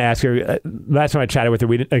 I was going to ask her. Last time I chatted with her,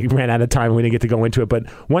 we ran out of time. We didn't get to go into it. But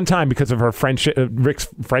one time, because of her friendship, Ric's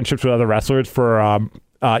friendships with other wrestlers for,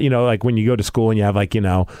 like when you go to school and you have like,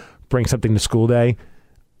 bring something to school day.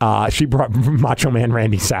 She brought Macho Man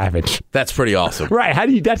Randy Savage. That's pretty awesome.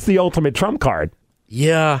 Right. That's the ultimate trump card.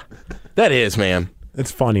 Yeah, that is, man. It's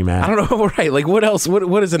funny, man. I don't know. Right. Like, what else?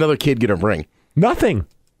 What is another kid going to bring? Nothing.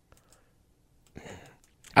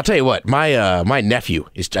 I'll tell you what. My nephew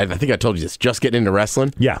is, I think I told you this, just getting into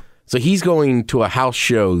wrestling. Yeah. So he's going to a house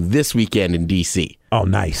show this weekend in D.C. Oh,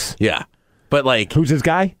 nice. Yeah. But like. Who's this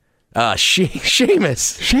guy?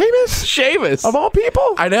 Sheamus. Sheamus? Of all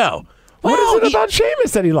people? I know. What is it about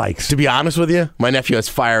Sheamus that he likes? To be honest with you, my nephew has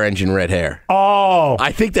fire engine red hair. Oh.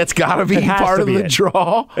 I think that's got to be part of the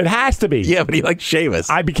draw. It has to be. Yeah, but he likes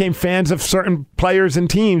Sheamus. I became fans of certain players and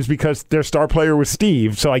teams because their star player was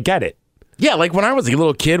Steve, so I get it. Yeah, like when I was a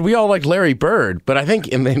little kid, we all liked Larry Bird, but I think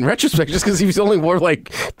in retrospect, just because he was only more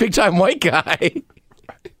like big-time white guy,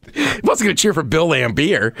 he wasn't going to cheer for Bill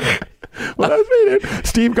Lambier. Well,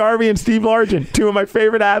 Steve Garvey and Steve Largent, two of my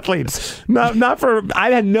favorite athletes. I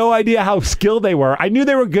had no idea how skilled they were. I knew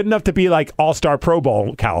they were good enough to be like all-star Pro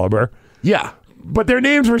Bowl caliber. Yeah. But their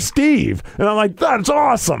names were Steve. And I'm like, that's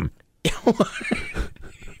awesome. Right.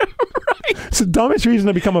 It's the dumbest reason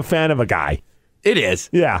to become a fan of a guy. It is.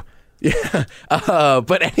 Yeah. Yeah.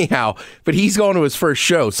 But anyhow, he's going to his first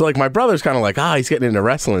show. So like my brother's kind of like, he's getting into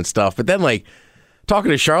wrestling and stuff. But then like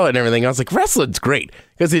talking to Charlotte and everything, I was like, wrestling's great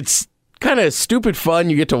because it's kind of stupid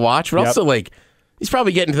fun you get to watch, but also like he's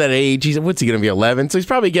probably getting to that age. What's he going to be, 11? So he's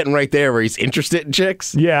probably getting right there where he's interested in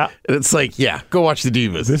chicks. Yeah. And it's like, go watch the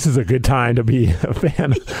Divas. This is a good time to be a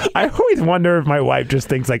fan. I always wonder if my wife just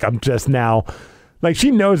thinks like I'm just now, like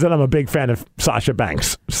she knows that I'm a big fan of Sasha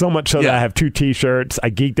Banks. So much so that I have 2 T-shirts.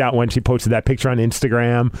 I geeked out when she posted that picture on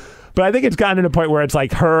Instagram. But I think it's gotten to the point where it's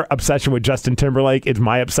like her obsession with Justin Timberlake is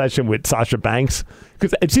my obsession with Sasha Banks.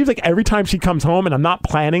 Because it seems like every time she comes home, and I'm not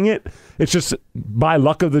planning it, it's just by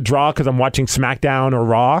luck of the draw because I'm watching SmackDown or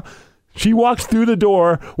Raw, she walks through the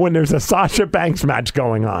door when there's a Sasha Banks match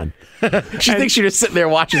going on. She thinks you're just sitting there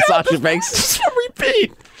watching Sasha Banks. Just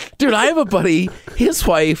repeat. Dude, I have a buddy, his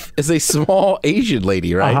wife is a small Asian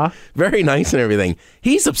lady, right? Uh-huh. Very nice and everything.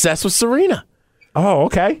 He's obsessed with Serena. Oh,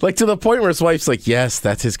 okay. Like to the point where his wife's like, yes,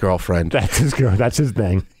 that's his girlfriend. That's his girl. That's his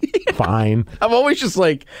thing. Fine. I'm always just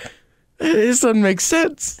like, This doesn't make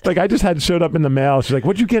sense. Like, I just had showed up in the mail. She's like,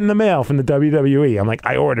 what'd you get in the mail from the WWE? I'm like,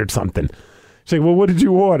 I ordered something. She's like, well, what did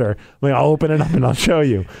you order? I'm like, I'll open it up and I'll show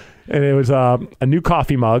you. And it was a new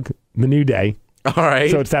coffee mug, the New Day. All right.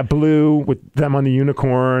 So it's that blue with them on the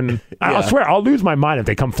unicorn. I swear, I'll lose my mind if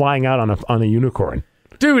they come flying out on a unicorn.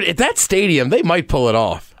 Dude, at that stadium, they might pull it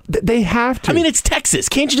off. They have to. I mean, it's Texas.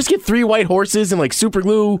 Can't you just get 3 white horses and like super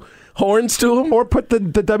glue horns to them? Or put the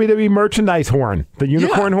WWE merchandise horn, the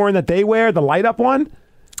unicorn horn that they wear, the light up one.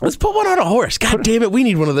 Let's put one on a horse. God damn it, we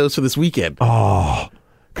need one of those for this weekend. Oh,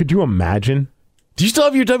 could you imagine? Do you still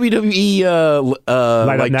have your WWE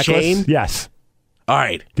light up necklace? chain? Yes. All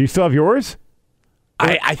right. Do you still have yours?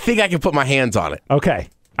 I think I can put my hands on it. Okay.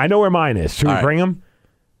 I know where mine is. Should we bring them?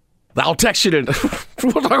 I'll text you.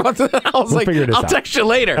 We'll talk about that. I'll text you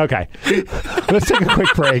later. Okay. Let's take a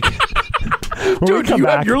quick break. Dude, you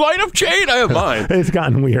have your light up chain? I have mine. It's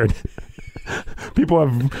gotten weird. People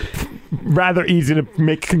have rather easy to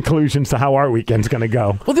make conclusions to how our weekend's going to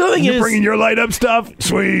go. Well, the other thing is, you're bringing your light up stuff?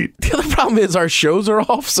 Sweet. The other problem is our shows are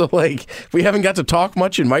off, so like we haven't got to talk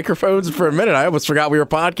much in microphones for a minute. I almost forgot we were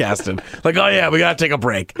podcasting. Like, oh yeah, we got to take a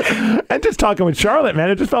break. And just talking with Charlotte, man,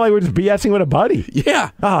 it just felt like we were just BSing with a buddy.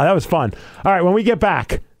 Yeah. Oh, that was fun. All right, when we get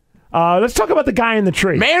back, let's talk about the guy in the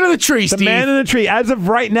tree. Man in the tree, Steve. The man in the tree. As of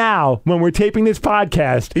right now, when we're taping this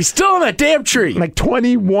podcast, he's still in that damn tree. Like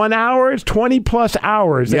 21 hours, 20 plus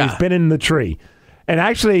hours that he's been in the tree. And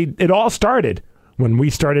actually, it all started when we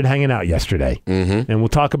started hanging out yesterday. Mm-hmm. And we'll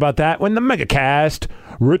talk about that when the MegaCast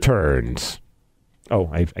returns. Oh,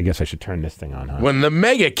 I guess I should turn this thing on, huh? When the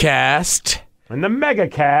MegaCast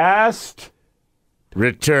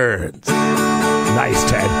returns. Nice,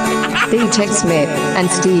 Ted. BTech Smith and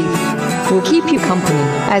Steve will keep you company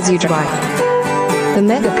as you drive. The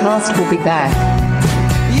MegaCast will be back.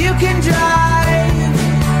 You can drive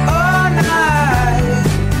all night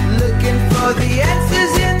looking for the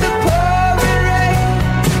answers in the pouring rain.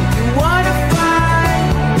 You want to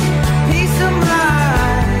find peace of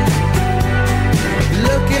mind,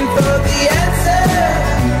 looking for the answer.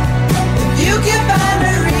 If you can find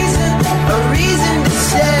a reason to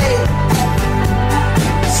stay.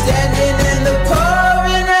 Standing in the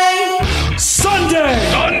pouring rain. Sunday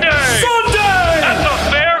at the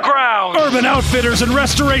fairgrounds. Urban Outfitters and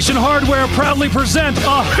Restoration Hardware proudly present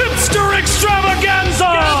a hipster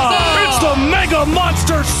extravaganza. It's the Mega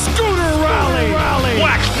Monster Scooter Rally.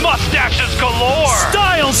 Wax mustaches galore.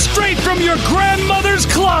 Style straight from your grandmother's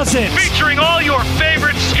closet. Featuring all your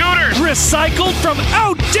favorite scooters. Recycled from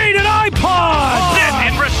outdated iPods. Sit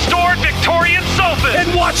in restored Victorian sofas.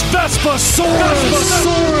 And watch Vespa-saurus.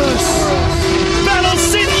 Battle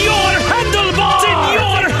Senor Handlebar.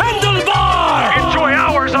 Enjoy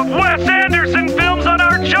hours of Wes Anderson films on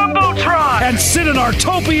our Jumbotron. And sit in our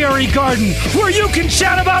topiary garden where you can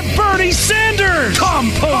chat about Bernie Sanders.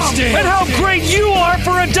 Composting. And how great you are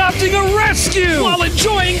for adopting a rescue. While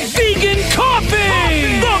enjoying vegan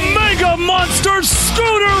coffee. The Mega Monster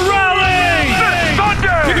Scooter Rally. This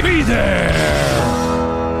Sunday. Be there.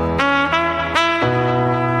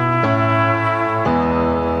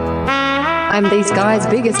 I'm these guys'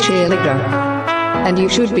 biggest cheerleader. And you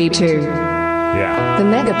should be too. Yeah. The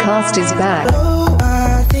MegaCast is back. Oh,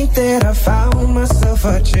 I think that I found myself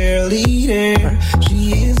a cheerleader.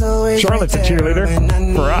 She is always Charlotte's a cheerleader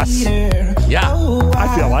for us. Yeah.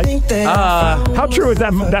 I feel like. How true is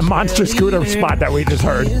that monster scooter spot that we just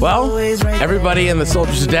heard? Well, everybody in the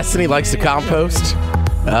Soldiers of Destiny likes to compost.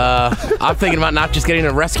 I'm thinking about not just getting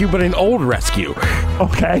a rescue, but an old rescue.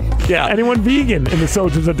 Okay. Yeah. Anyone vegan in the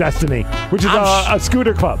Soldiers of Destiny, which is a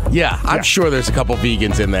scooter club. Yeah, I'm sure there's a couple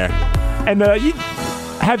vegans in there. And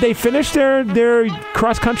have they finished their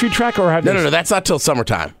cross-country track? Or have No, that's not till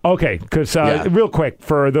summertime. Okay, because real quick,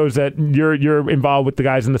 for those that you're involved with the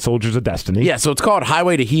guys in the Soldiers of Destiny. Yeah, so it's called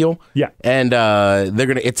Highway to Heal. Yeah. And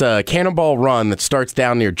it's a cannonball run that starts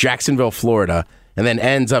down near Jacksonville, Florida, and then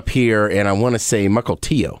ends up here in, I want to say,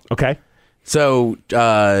 Mukilteo. Okay. So,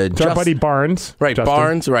 our buddy Barnes. Right, Justin.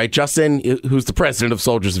 Barnes, right. Justin, who's the president of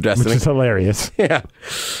Soldiers of Destiny. Which is hilarious. Yeah.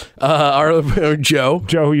 Our Joe.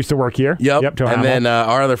 Joe, who used to work here. Yep. Joe and Hamill. then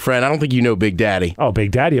our other friend, I don't think you know Big Daddy. Oh, Big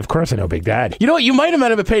Daddy. Of course I know Big Daddy. You know what? You might have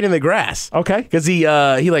met him at Pain in the Grass. Okay. Because he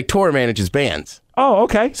like tour manages bands. Oh,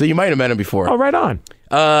 okay. So you might have met him before. Oh, right on.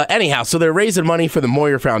 Anyhow, so they're raising money for the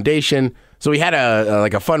Moyer Foundation. So we had a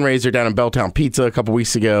fundraiser down in Belltown Pizza a couple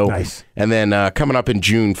weeks ago. Nice. And then coming up in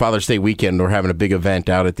June, Father's Day weekend, we're having a big event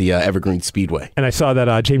out at the Evergreen Speedway. And I saw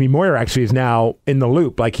that Jamie Moyer actually is now in the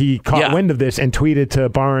loop. Like, he caught wind of this and tweeted to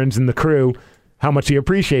Barnes and the crew how much he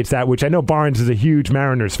appreciates that, which I know Barnes is a huge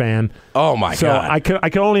Mariners fan. Oh, my God. So I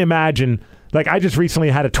can only imagine Like, I just recently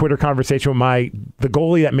had a Twitter conversation with the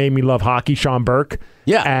goalie that made me love hockey, Sean Burke.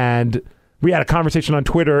 Yeah. And we had a conversation on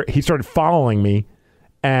Twitter. He started following me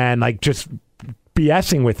and, like, just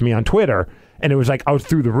BSing with me on Twitter. And it was like, I was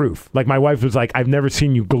through the roof. Like, my wife was like, I've never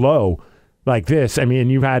seen you glow like this. I mean,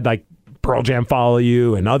 you've had, like, Pearl Jam follow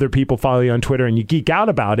you and other people follow you on Twitter and you geek out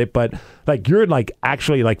about it. But, like, you're, like,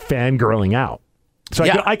 actually, like, fangirling out. So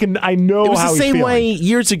yeah. I know how he's feeling. It was the same way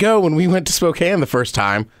years ago when we went to Spokane the first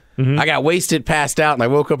time. I got wasted, passed out, and I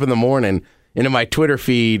woke up in the morning, and in my Twitter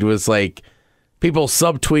feed was like people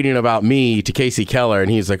subtweeting about me to Casey Keller,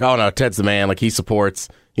 and he's like, "Oh no, Ted's the man. Like he supports.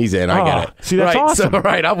 He's in. I get it." See, that's awesome. So,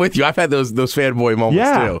 right, I'm with you. I've had those fanboy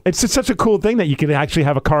moments too. It's just such a cool thing that you can actually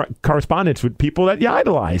have a correspondence with people that you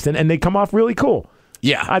idolize, and they come off really cool.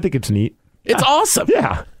 Yeah, I think it's neat. It's awesome.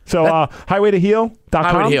 Yeah. So highwaytoheal.com.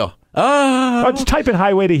 Highway to Heal. Just type in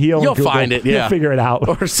Highway to Heal. You'll find it. Yeah, you'll figure it out.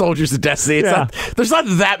 Or Soldiers of Destiny. There's not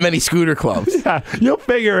that many scooter clubs. Yeah, you'll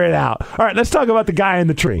figure it out. All right, let's talk about the guy in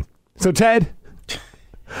the tree. So Ted,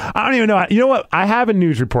 I don't even know. You know what? I have a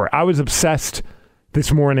news report. I was obsessed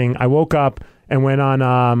this morning. I woke up and went on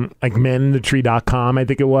like maninthetree.com, I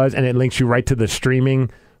think it was, and it links you right to the streaming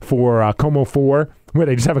for Como 4, where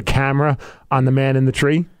they just have a camera on the man in the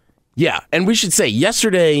tree. Yeah, and we should say,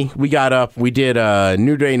 yesterday we got up, we did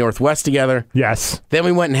New Day Northwest together. Yes. Then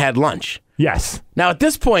we went and had lunch. Yes. Now, at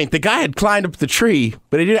this point, the guy had climbed up the tree,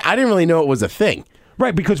 but I didn't really know it was a thing.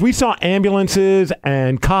 Right, because we saw ambulances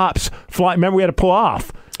and cops fly. Remember, we had to pull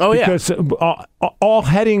off. Oh, yeah. Because all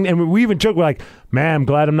heading, and we even joked, we're like, man, I'm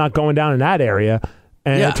glad I'm not going down in that area.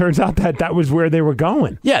 And it turns out that was where they were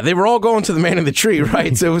going. Yeah, they were all going to the man in the tree,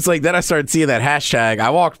 right? So it was like, then I started seeing that hashtag. I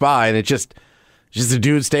walked by, and it just a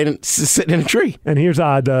dude sitting in a tree. And here's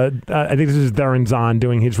I think this is Darren Zahn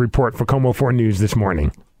doing his report for Como 4 News this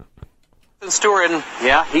morning. Stewart, and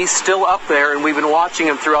yeah, he's still up there, and we've been watching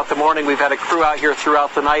him throughout the morning. We've had a crew out here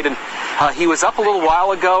throughout the night, and he was up a little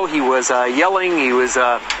while ago. He was yelling, he was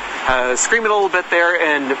screaming a little bit there,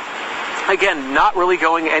 and again, not really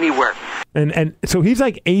going anywhere. And so he's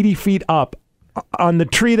like 80 feet up on the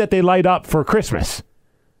tree that they light up for Christmas.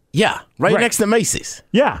 Yeah, right next to Macy's.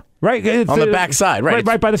 Yeah, right. On the back side, right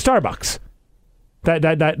by the Starbucks. That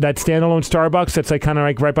standalone Starbucks that's like kind of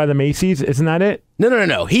like right by the Macy's, isn't that it?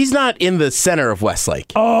 No. He's not in the center of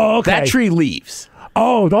Westlake. Oh, okay. That tree leaves.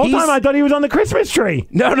 Oh, the whole time I thought he was on the Christmas tree.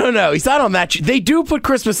 No. He's not on that tree. They do put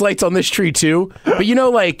Christmas lights on this tree too, but you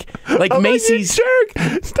know, like Macy's.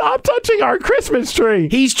 Jerk! Stop touching our Christmas tree.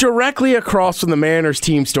 He's directly across from the Mariners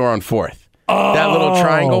team store on 4th. Oh, that little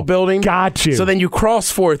triangle building. Got you. So then you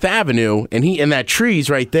cross 4th Avenue, and that tree's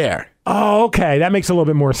right there. Oh, okay. That makes a little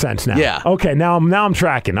bit more sense now. Yeah. Okay, now I'm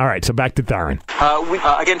tracking. All right, so back to Darren.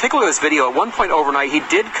 Again, take a look at this video. At one point overnight, he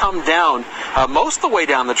did come down most of the way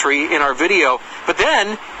down the tree in our video, but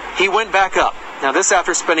then he went back up. Now, this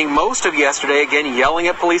after spending most of yesterday, again, yelling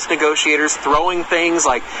at police negotiators, throwing things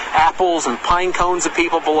like apples and pine cones at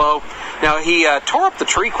people below. Now, he tore up the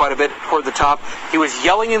tree quite a bit toward the top. He was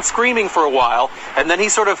yelling and screaming for a while, and then he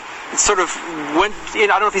sort of went in.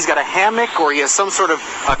 I don't know if he's got a hammock or he has some sort of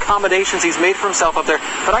accommodations he's made for himself up there.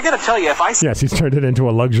 But I got to tell you, Yes, he's turned it into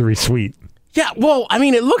a luxury suite. Yeah, well, I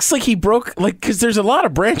mean, it looks like he broke, because there's a lot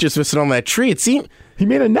of branches missing on that tree. It seemed he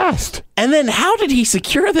made a nest. And then how did he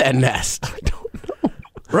secure that nest? I don't know.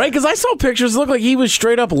 Right, because I saw pictures. It looked like he was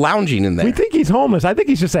straight up lounging in there. We think he's homeless. I think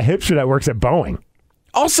he's just a hipster that works at Boeing.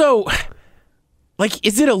 Also, like,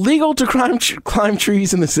 is it illegal to climb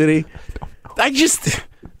trees in the city?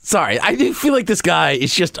 Sorry, I do feel like this guy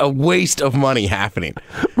is just a waste of money happening.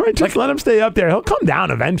 Right, just let him stay up there. He'll come down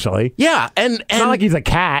eventually. Yeah, and it's not like he's a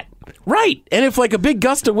cat. Right, and if like a big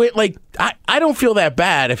gust of wind, like I don't feel that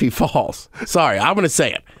bad if he falls. Sorry, I'm gonna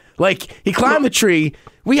say it. Like he climbed the tree.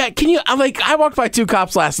 I walked by 2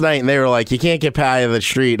 cops last night and they were like, you can't get past the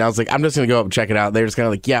street. And I was like, I'm just going to go up and check it out. They're just kind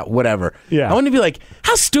of like, yeah, whatever. Yeah. I want to be like,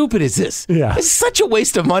 how stupid is this? Yeah. It's such a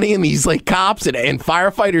waste of money in these like cops and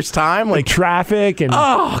firefighters' time. Like traffic and.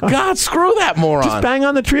 Oh, God, screw that moron. Just bang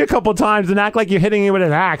on the tree a couple times and act like you're hitting it with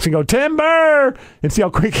an axe and go, timber! And see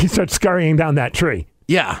how quick he starts scurrying down that tree.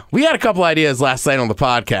 Yeah. We had a couple ideas last night on the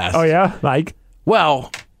podcast. Oh, yeah? Like?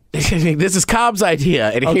 Well, this is Cobb's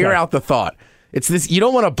idea, and hear out the thought. It's this: you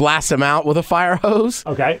don't want to blast him out with a fire hose.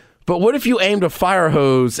 Okay. But what if you aimed a fire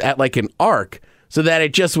hose at like an arc so that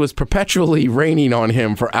it just was perpetually raining on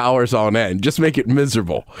him for hours on end? Just make it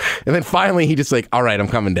miserable. And then finally he just like, all right, I'm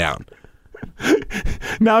coming down.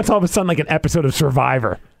 Now it's all of a sudden like an episode of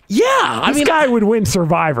Survivor. Yeah. This guy would win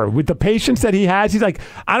Survivor with the patience that he has. He's like,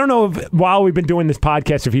 I don't know if while we've been doing this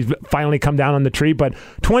podcast, if he's finally come down on the tree, but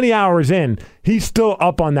 20 hours in, he's still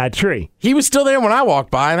up on that tree. He was still there when I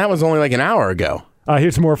walked by, and that was only like an hour ago.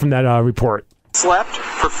 Here's more from that report. Slept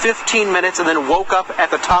for 15 minutes and then woke up at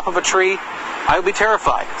the top of a tree, I would be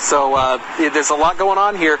terrified. So there's a lot going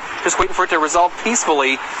on here. Just waiting for it to resolve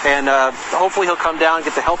peacefully, and hopefully he'll come down,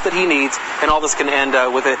 get the help that he needs, and all this can end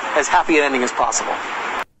with as happy an ending as possible.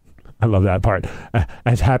 I love that part.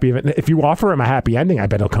 As happy if you offer him a happy ending, I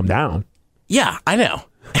bet he'll come down. Yeah, I know.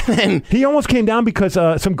 And he almost came down because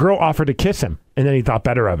some girl offered to kiss him, and then he thought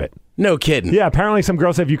better of it. No kidding. Yeah, apparently some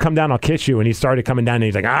girl said, if you come down, I'll kiss you. And he started coming down, and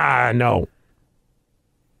he's like, no.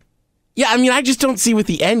 Yeah, I mean, I just don't see what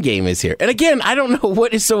the end game is here. And again, I don't know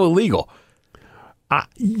what is so illegal.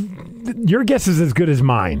 Your guess is as good as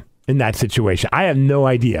mine in that situation. I have no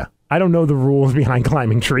idea. I don't know the rules behind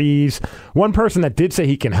climbing trees. One person that did say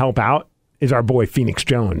he can help out is our boy Phoenix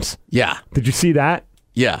Jones. Yeah. Did you see that?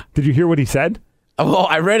 Yeah. Did you hear what he said? Well,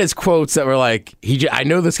 I read his quotes that were like, I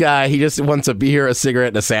know this guy. He just wants a beer, a cigarette,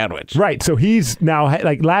 and a sandwich. Right. So he's now,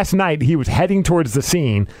 like last night, he was heading towards the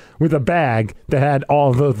scene with a bag that had all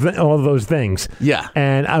of those things. Yeah.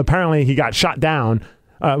 And apparently he got shot down.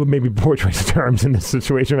 Maybe poor choice of terms in this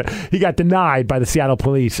situation, but he got denied by the Seattle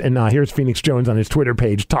police. And here's Phoenix Jones on his Twitter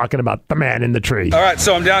page talking about the man in the tree. All right,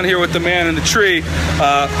 so I'm down here with the man in the tree.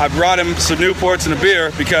 I brought him some Newports and a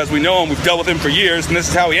beer because we know him. We've dealt with him for years, and this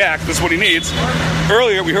is how he acts. This is what he needs.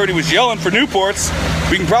 Earlier, we heard he was yelling for Newports.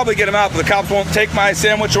 We can probably get him out, but the cops won't take my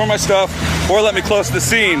sandwich or my stuff or let me close to the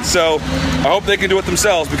scene. So I hope they can do it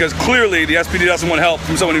themselves because clearly the SPD doesn't want help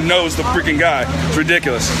from someone who knows the freaking guy. It's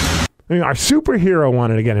ridiculous. I mean, our superhero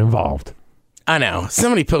wanted to get involved. I know.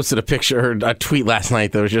 Somebody posted a picture, a tweet last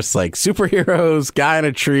night that was just like, superheroes, guy in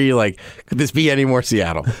a tree, like, could this be any more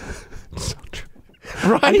Seattle? So true.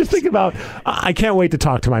 Right? I just think about, I can't wait to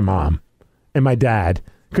talk to my mom and my dad,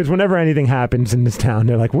 because whenever anything happens in this town,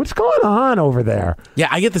 they're like, what's going on over there? Yeah,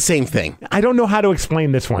 I get the same thing. I don't know how to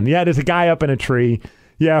explain this one. Yeah, there's a guy up in a tree.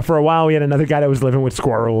 Yeah, for a while we had another guy that was living with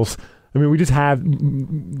squirrels. I mean, we just have,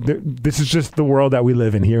 this is just the world that we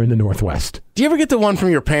live in here in the Northwest. Do you ever get the one from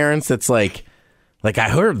your parents that's like I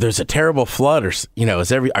heard there's a terrible flood or,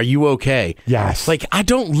 are you okay? Yes. Like, I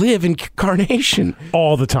don't live in Carnation.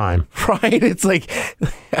 All the time. Right? It's like,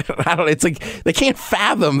 it's like they can't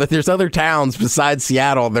fathom that there's other towns besides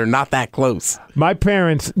Seattle. They're not that close. My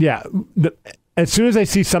parents, as soon as I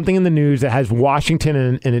see something in the news that has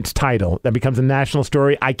Washington in its title that becomes a national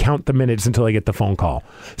story, I count the minutes until I get the phone call.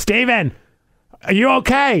 Steven, are you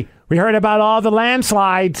okay? We heard about all the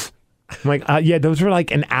landslides. I'm like, yeah, those were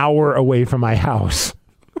like an hour away from my house.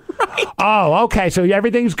 Right. Oh, okay. So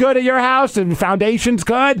everything's good at your house and foundation's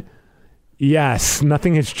good? Yes,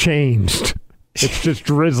 nothing has changed. It's just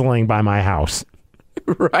drizzling by my house.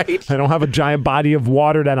 Right. I don't have a giant body of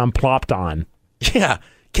water that I'm plopped on. Yeah.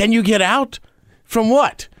 Can you get out? From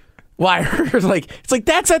what? Well, I heard it's like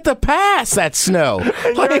that's at the pass. That snow.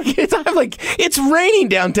 It's raining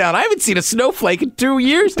downtown. I haven't seen a snowflake in 2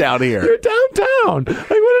 years down here. You're downtown. Like, what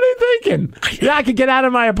are they thinking? Yeah, I could get out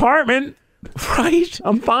of my apartment. Right.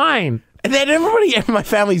 I'm fine. And then everybody in my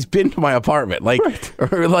family's been to my apartment. What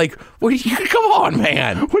do you? Come on,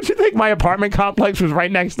 man. What do you think? My apartment complex was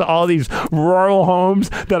right next to all these rural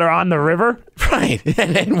homes that are on the river? Right.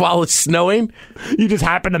 And while it's snowing, you just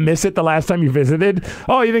happened to miss it the last time you visited.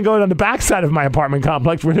 Oh, you didn't go on the backside of my apartment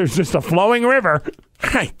complex where there's just a flowing river.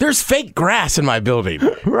 Right. There's fake grass in my building.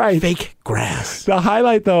 Right. Fake grass. The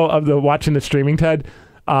highlight, though, of watching the streaming, Ted,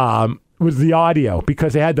 was the audio,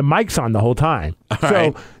 because they had the mics on the whole time.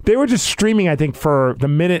 So they were just streaming, I think, for the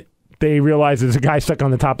minute they realized there's a guy stuck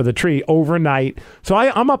on the top of the tree overnight. So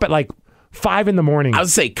I'm up at 5 in the morning. I would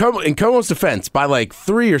say, in Como's defense, by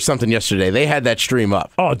 3 or something yesterday, they had that stream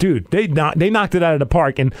up. Oh, dude, they knocked it out of the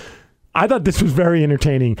park. And I thought this was very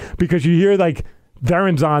entertaining because you hear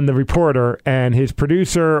Darren's on, the reporter, and his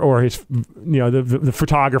producer or his, the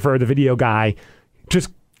photographer, the video guy,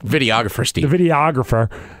 just videographer, Steve. The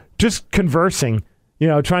videographer. Just conversing,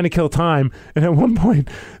 trying to kill time. And at one point,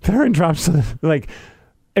 Darren drops,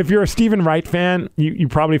 if you're a Stephen Wright fan, you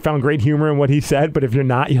probably found great humor in what he said. But if you're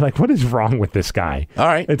not, you're like, what is wrong with this guy? All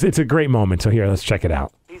right. It's a great moment. So here, let's check it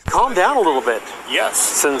out. He's calmed down a little bit. Yes.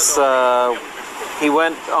 Since he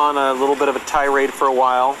went on a little bit of a tirade for a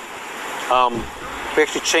while. We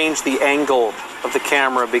actually changed the angle of the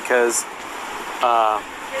camera because, I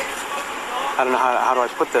don't know, how do I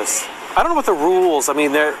put this? I don't know what the rules,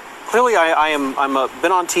 clearly, I'm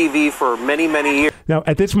been on TV for many, many years. Now,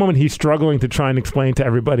 at this moment, he's struggling to try and explain to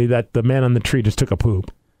everybody that the man on the tree just took a poop.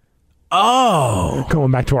 Oh.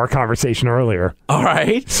 Going back to our conversation earlier. All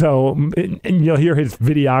right. So, and you'll hear his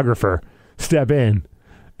videographer step in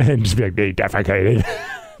and just be like, they defecated.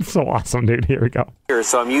 So awesome, dude. Here we go.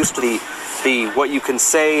 So I'm used to the what you can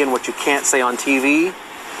say and what you can't say on TV.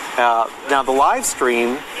 Now the live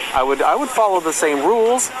stream, I would follow the same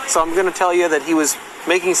rules. So I'm going to tell you that he was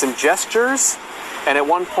making some gestures, and at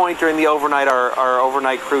one point during the overnight, our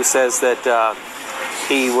overnight crew says that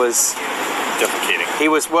he was defecating. He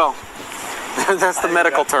was that's the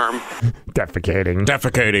medical term.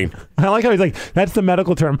 Defecating. I like how he's like, that's the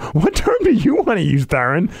medical term. What term do you want to use,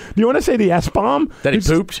 Darren? Do you want to say the S-bomb? That he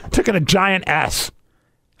pooped? Took it a giant S.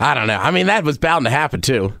 I don't know. I mean, that was bound to happen,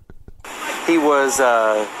 too. He was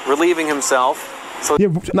relieving himself. So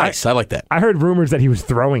nice. I like that. I heard rumors that he was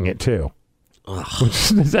throwing it, too.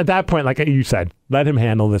 Which is, at that point, like you said, let him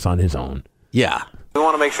handle this on his own. Yeah. We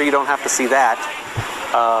want to make sure you don't have to see that.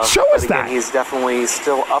 Show us again, that. He's definitely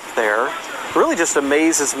still up there. Really just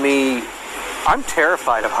amazes me. I'm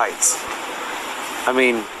terrified of heights. I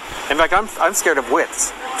mean, in fact, I'm scared of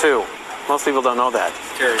widths, too. Most people don't know that.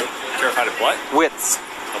 Terrified of what? Widths.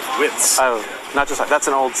 Of widths. Oh, not just that's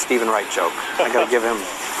an old Stephen Wright joke. I got to give him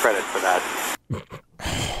credit for that.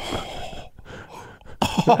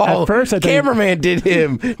 At first, I thought cameraman did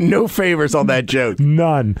him no favors on that joke.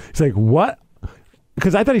 None. He's like, what?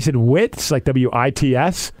 Because I thought he said widths, like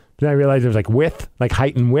W-I-T-S. Then I realized it was like width, like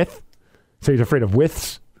height and width. So he's afraid of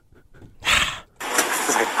widths.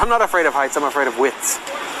 I'm not afraid of heights. I'm afraid of widths.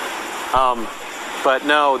 But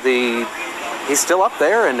no, he's still up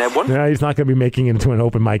there, and at one. Yeah, he's not going to be making it into an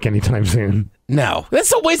open mic anytime soon. No,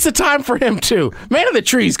 that's a waste of time for him too. Man of the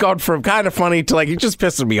Tree's gone from kind of funny to like he just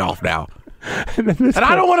pissing me off now. And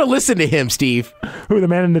I don't want to listen to him, Steve. Who, the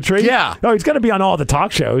Man in the Tree? Yeah. Oh, he's going to be on all the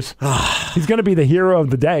talk shows. He's going to be the hero of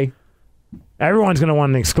the day. Everyone's going to want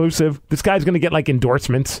an exclusive. This guy's going to get like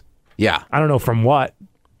endorsements. Yeah. I don't know from what.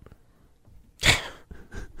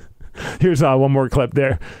 Here's one more clip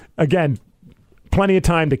there. Again, plenty of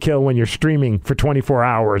time to kill when you're streaming for 24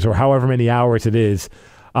 hours or however many hours it is.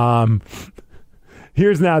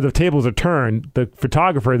 Here's now the tables are turned. The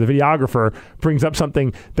photographer, the videographer, brings up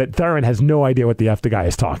something that Theron has no idea what the F the guy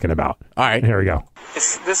is talking about. All right. Here we go.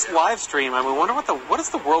 This live stream, I mean, wonder what is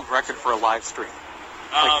the world record for a live stream?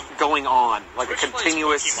 Like going on, like Twitch a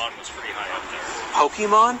continuous. Pokemon was pretty high up there.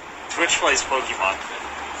 Pokemon? Twitch plays Pokemon.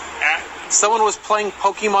 Someone was playing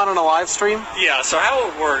Pokemon on a live stream? Yeah, so how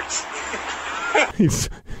it works.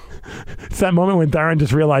 It's that moment when Theron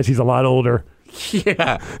just realized he's a lot older.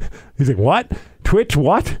 Yeah. He's like, what? Twitch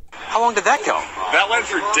what? How long did that go? That went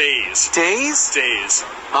for days. Days? Days.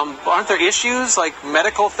 Aren't there issues, like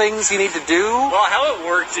medical things you need to do? Well, how it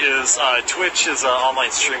worked is Twitch is an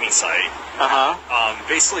online streaming site.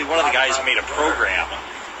 Basically, one of the guys made a program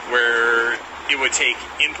where it would take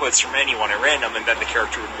inputs from anyone at random, and then the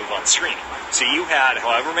character would move on screen. So you had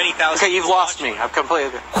however many thousand... Okay, you've lost me. I've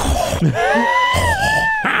completely...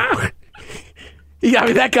 Yeah, I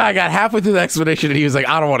mean, that guy got halfway through the explanation and he was like,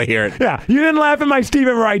 I don't want to hear it. Yeah, you didn't laugh at my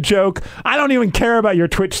Stephen Wright joke. I don't even care about your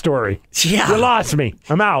Twitch story. Yeah. You lost me.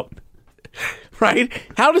 I'm out. Right?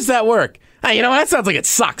 How does that work? Hey, you know, that sounds like it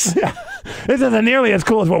sucks. Yeah. This isn't nearly as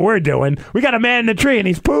cool as what we're doing. We got a man in the tree and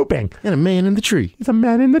he's pooping. And a man in the tree. He's a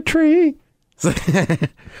man in the tree.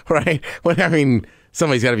 Right? Well, I mean,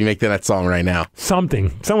 somebody's got to be making that song right now.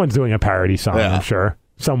 Someone's doing a parody song, Yeah. I'm sure.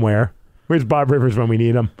 Somewhere. Where's Bob Rivers when we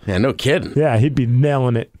need him? Yeah, no kidding. Yeah, he'd be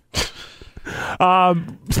nailing it.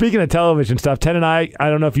 Speaking of television stuff, Ted and I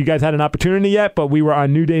don't know if you guys had an opportunity yet, but we were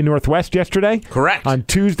on New Day Northwest yesterday. Correct. On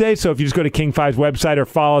Tuesday. So if you just go to King 5's website or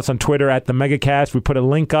follow us on Twitter at the MegaCast, we put a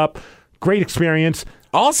link up. Great experience.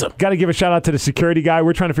 Awesome. Got to give a shout out to the security guy.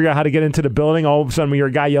 We're trying to figure out how to get into the building. All of a sudden we hear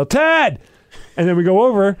a guy yell, Ted! And then we go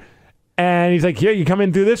over and he's like, here, you come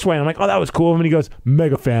in through this way. And I'm like, oh, that was cool. And he goes,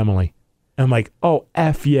 Mega Family. And I'm like, oh,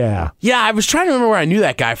 F yeah. Yeah, I was trying to remember where I knew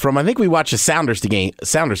that guy from. I think we watched a Sounders game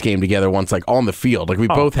together once, like on the field. Like we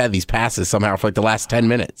both had these passes somehow for like the last 10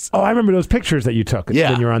 minutes. Oh, I remember those pictures that you took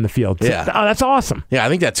when you were on the field. Yeah. Oh, that's awesome. Yeah, I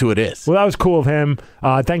think that's who it is. Well, that was cool of him.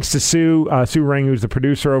 Thanks to Sue Ring, who's the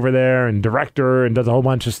producer over there and director and does a whole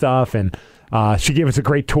bunch of stuff. And she gave us a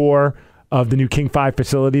great tour of the new King 5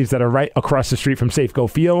 facilities that are right across the street from Safeco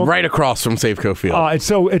Field. Right across from Safeco Field.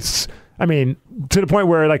 I mean, to the point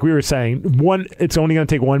where, like we were saying, it's only going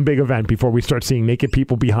to take one big event before we start seeing naked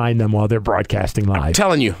people behind them while they're broadcasting live. I'm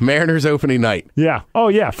telling you, Mariners opening night. Yeah. Oh,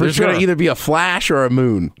 yeah, for There's sure. going to either be a flash or a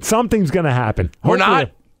moon. Something's going to happen.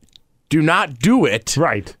 Do not do it.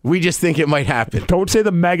 Right. We just think it might happen. Don't say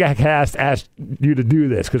the MegaCast asked you to do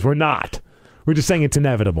this, because we're not. We're just saying it's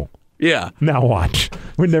inevitable. Yeah. Now watch.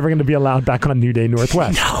 We're never going to be allowed back on New Day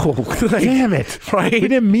Northwest. No. Damn it. Right? We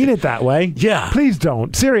didn't mean it that way. Yeah. Please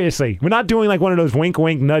don't. Seriously. We're not doing like one of those wink,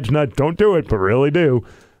 wink, nudge, nudge. Don't do it, but really do.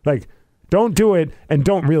 Like, don't do it and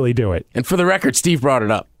don't really do it. And for the record, Steve brought it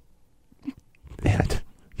up. Man,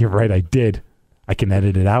 you're right. I did. I can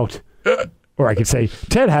edit it out. Or I could say,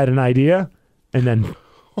 Ted had an idea, and then...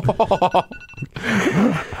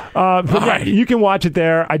 You can watch it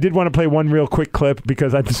there. I did want to play one real quick clip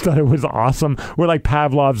because I just thought it was awesome. We're like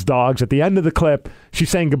Pavlov's dogs. At the end of the clip,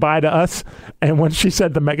 she's saying goodbye to us, and when she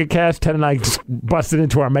said the MegaCast, Ted and I just busted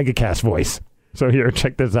into our MegaCast voice. So here,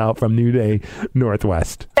 check this out from New Day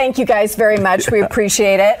Northwest. Thank you guys very much. We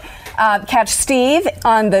appreciate it. Catch Steve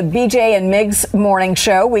on the BJ and Migs morning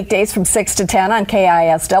show, weekdays from 6 to 10 on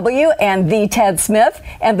KISW, and the Ted Smith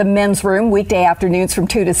and the Men's Room, weekday afternoons from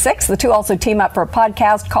 2 to 6. The two also team up for a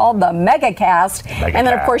podcast called the MegaCast. And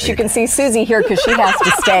then, of course, you can see Susie here because she has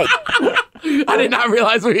to stay. I did not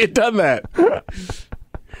realize we had done that.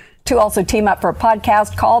 To also team up for a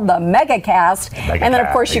podcast called the MegaCast. And then,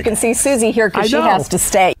 of course, you can see Susie here because she has to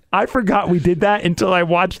stay. I forgot we did that until I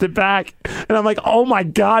watched it back. And I'm like, oh, my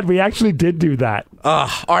God, we actually did do that. All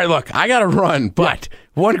right, look, I got to run. But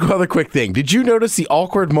one other quick thing. Did you notice the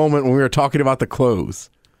awkward moment when we were talking about the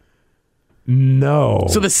clothes? No.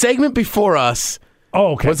 So the segment before us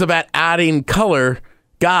was about adding color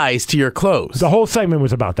guys to your clothes. The whole segment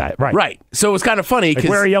was about that, right? Right. So it was kind of funny because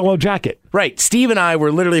wear a yellow jacket. Right. Steve and I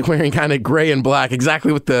were literally wearing kind of gray and black,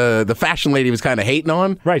 exactly what the fashion lady was kind of hating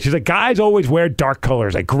on. Right. She's like, guys always wear dark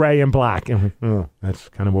colors, like gray and black. And that's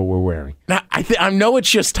kind of what we're wearing. Now, I know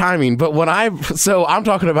it's just timing, but I'm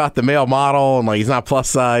talking about the male model and like he's not plus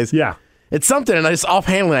size. Yeah. It's something, and I just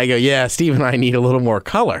offhandedly I go, yeah, Steve and I need a little more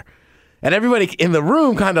color. And everybody in the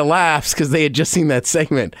room kind of laughs because they had just seen that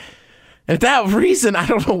segment. And for that reason, I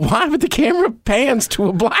don't know why, but the camera pans to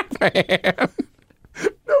a black man.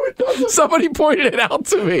 No, it doesn't. Somebody pointed it out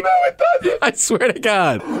to me. No, it doesn't. I swear to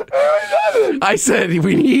God. No, it doesn't. I said,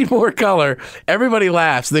 we need more color. Everybody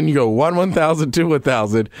laughs. Then you go 1,000,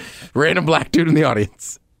 2,000. Random black dude in the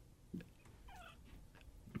audience.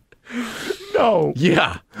 No.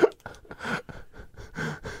 Yeah.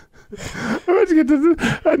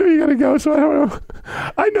 I know you gotta go, so I don't know.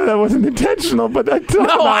 I know that wasn't intentional, but I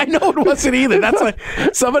know it wasn't either. That's like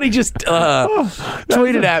somebody just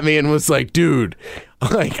tweeted at me and was like, "Dude,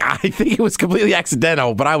 like I think it was completely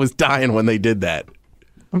accidental, but I was dying when they did that."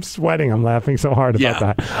 I'm sweating. I'm laughing so hard about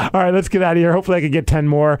that. All right, let's get out of here. Hopefully I can get 10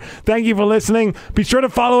 more. Thank you for listening. Be sure to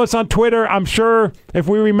follow us on Twitter. I'm sure if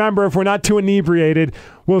we're not too inebriated,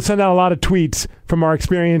 we'll send out a lot of tweets from our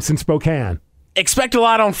experience in Spokane. Expect a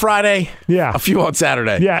lot on Friday. Yeah. A few on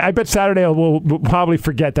Saturday. Yeah, I bet Saturday we'll probably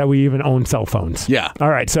forget that we even own cell phones. Yeah. All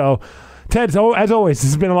right, so Ted, as always,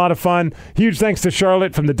 this has been a lot of fun. Huge thanks to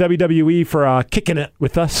Charlotte from the WWE for kicking it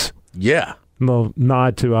with us. Yeah. A little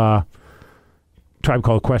nod to Tribe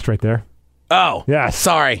Called Quest right there. Oh. Yeah.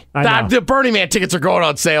 Sorry. The Burning Man tickets are going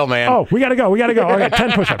on sale, man. Oh, we got to go. Okay,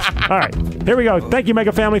 10 push-ups. All right. Here we go. Thank you,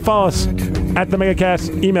 Mega Family. Follow us at the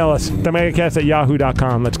MegaCast. Email us,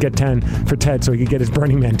 themegacast@yahoo.com. Let's get 10 for Ted so he can get his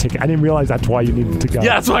Burning Man ticket. I didn't realize that's why you needed to go.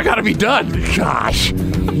 Yeah, that's why I got to be done. Gosh.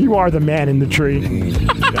 You are the man in the tree.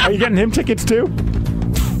 Are you getting him tickets too?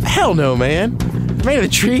 Hell no, man. Man in the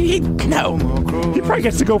tree? No. He probably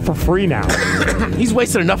gets to go for free now. He's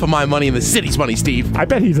wasted enough of my money and the city's money, Steve. I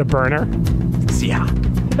bet he's a burner. Yeah.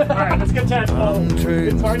 All right, let's get 10. Oh,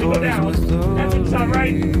 it's hard to go down. That's not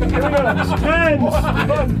right. Here we go. 10, 1,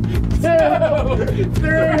 2,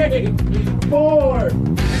 3, 4,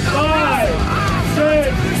 5,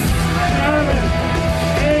 6, 7,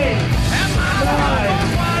 8, 9,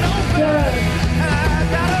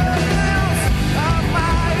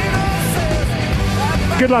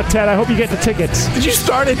 10. Good luck, Ted. I hope you get the tickets. Did you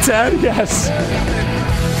start it, Ted? Yes.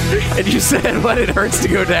 And you said when it hurts to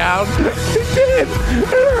go down? It did. It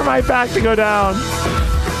hurt my back to go down.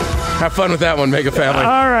 Have fun with that one, Mega Family.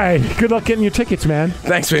 All right. Good luck getting your tickets, man.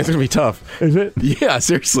 Thanks, man. It's going to be tough. Is it? Yeah,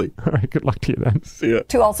 seriously. All right. Good luck to you then. See ya.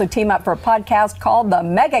 To also team up for a podcast called the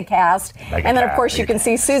MegaCast. And then, of course, you can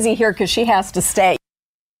see Susie here because she has to stay.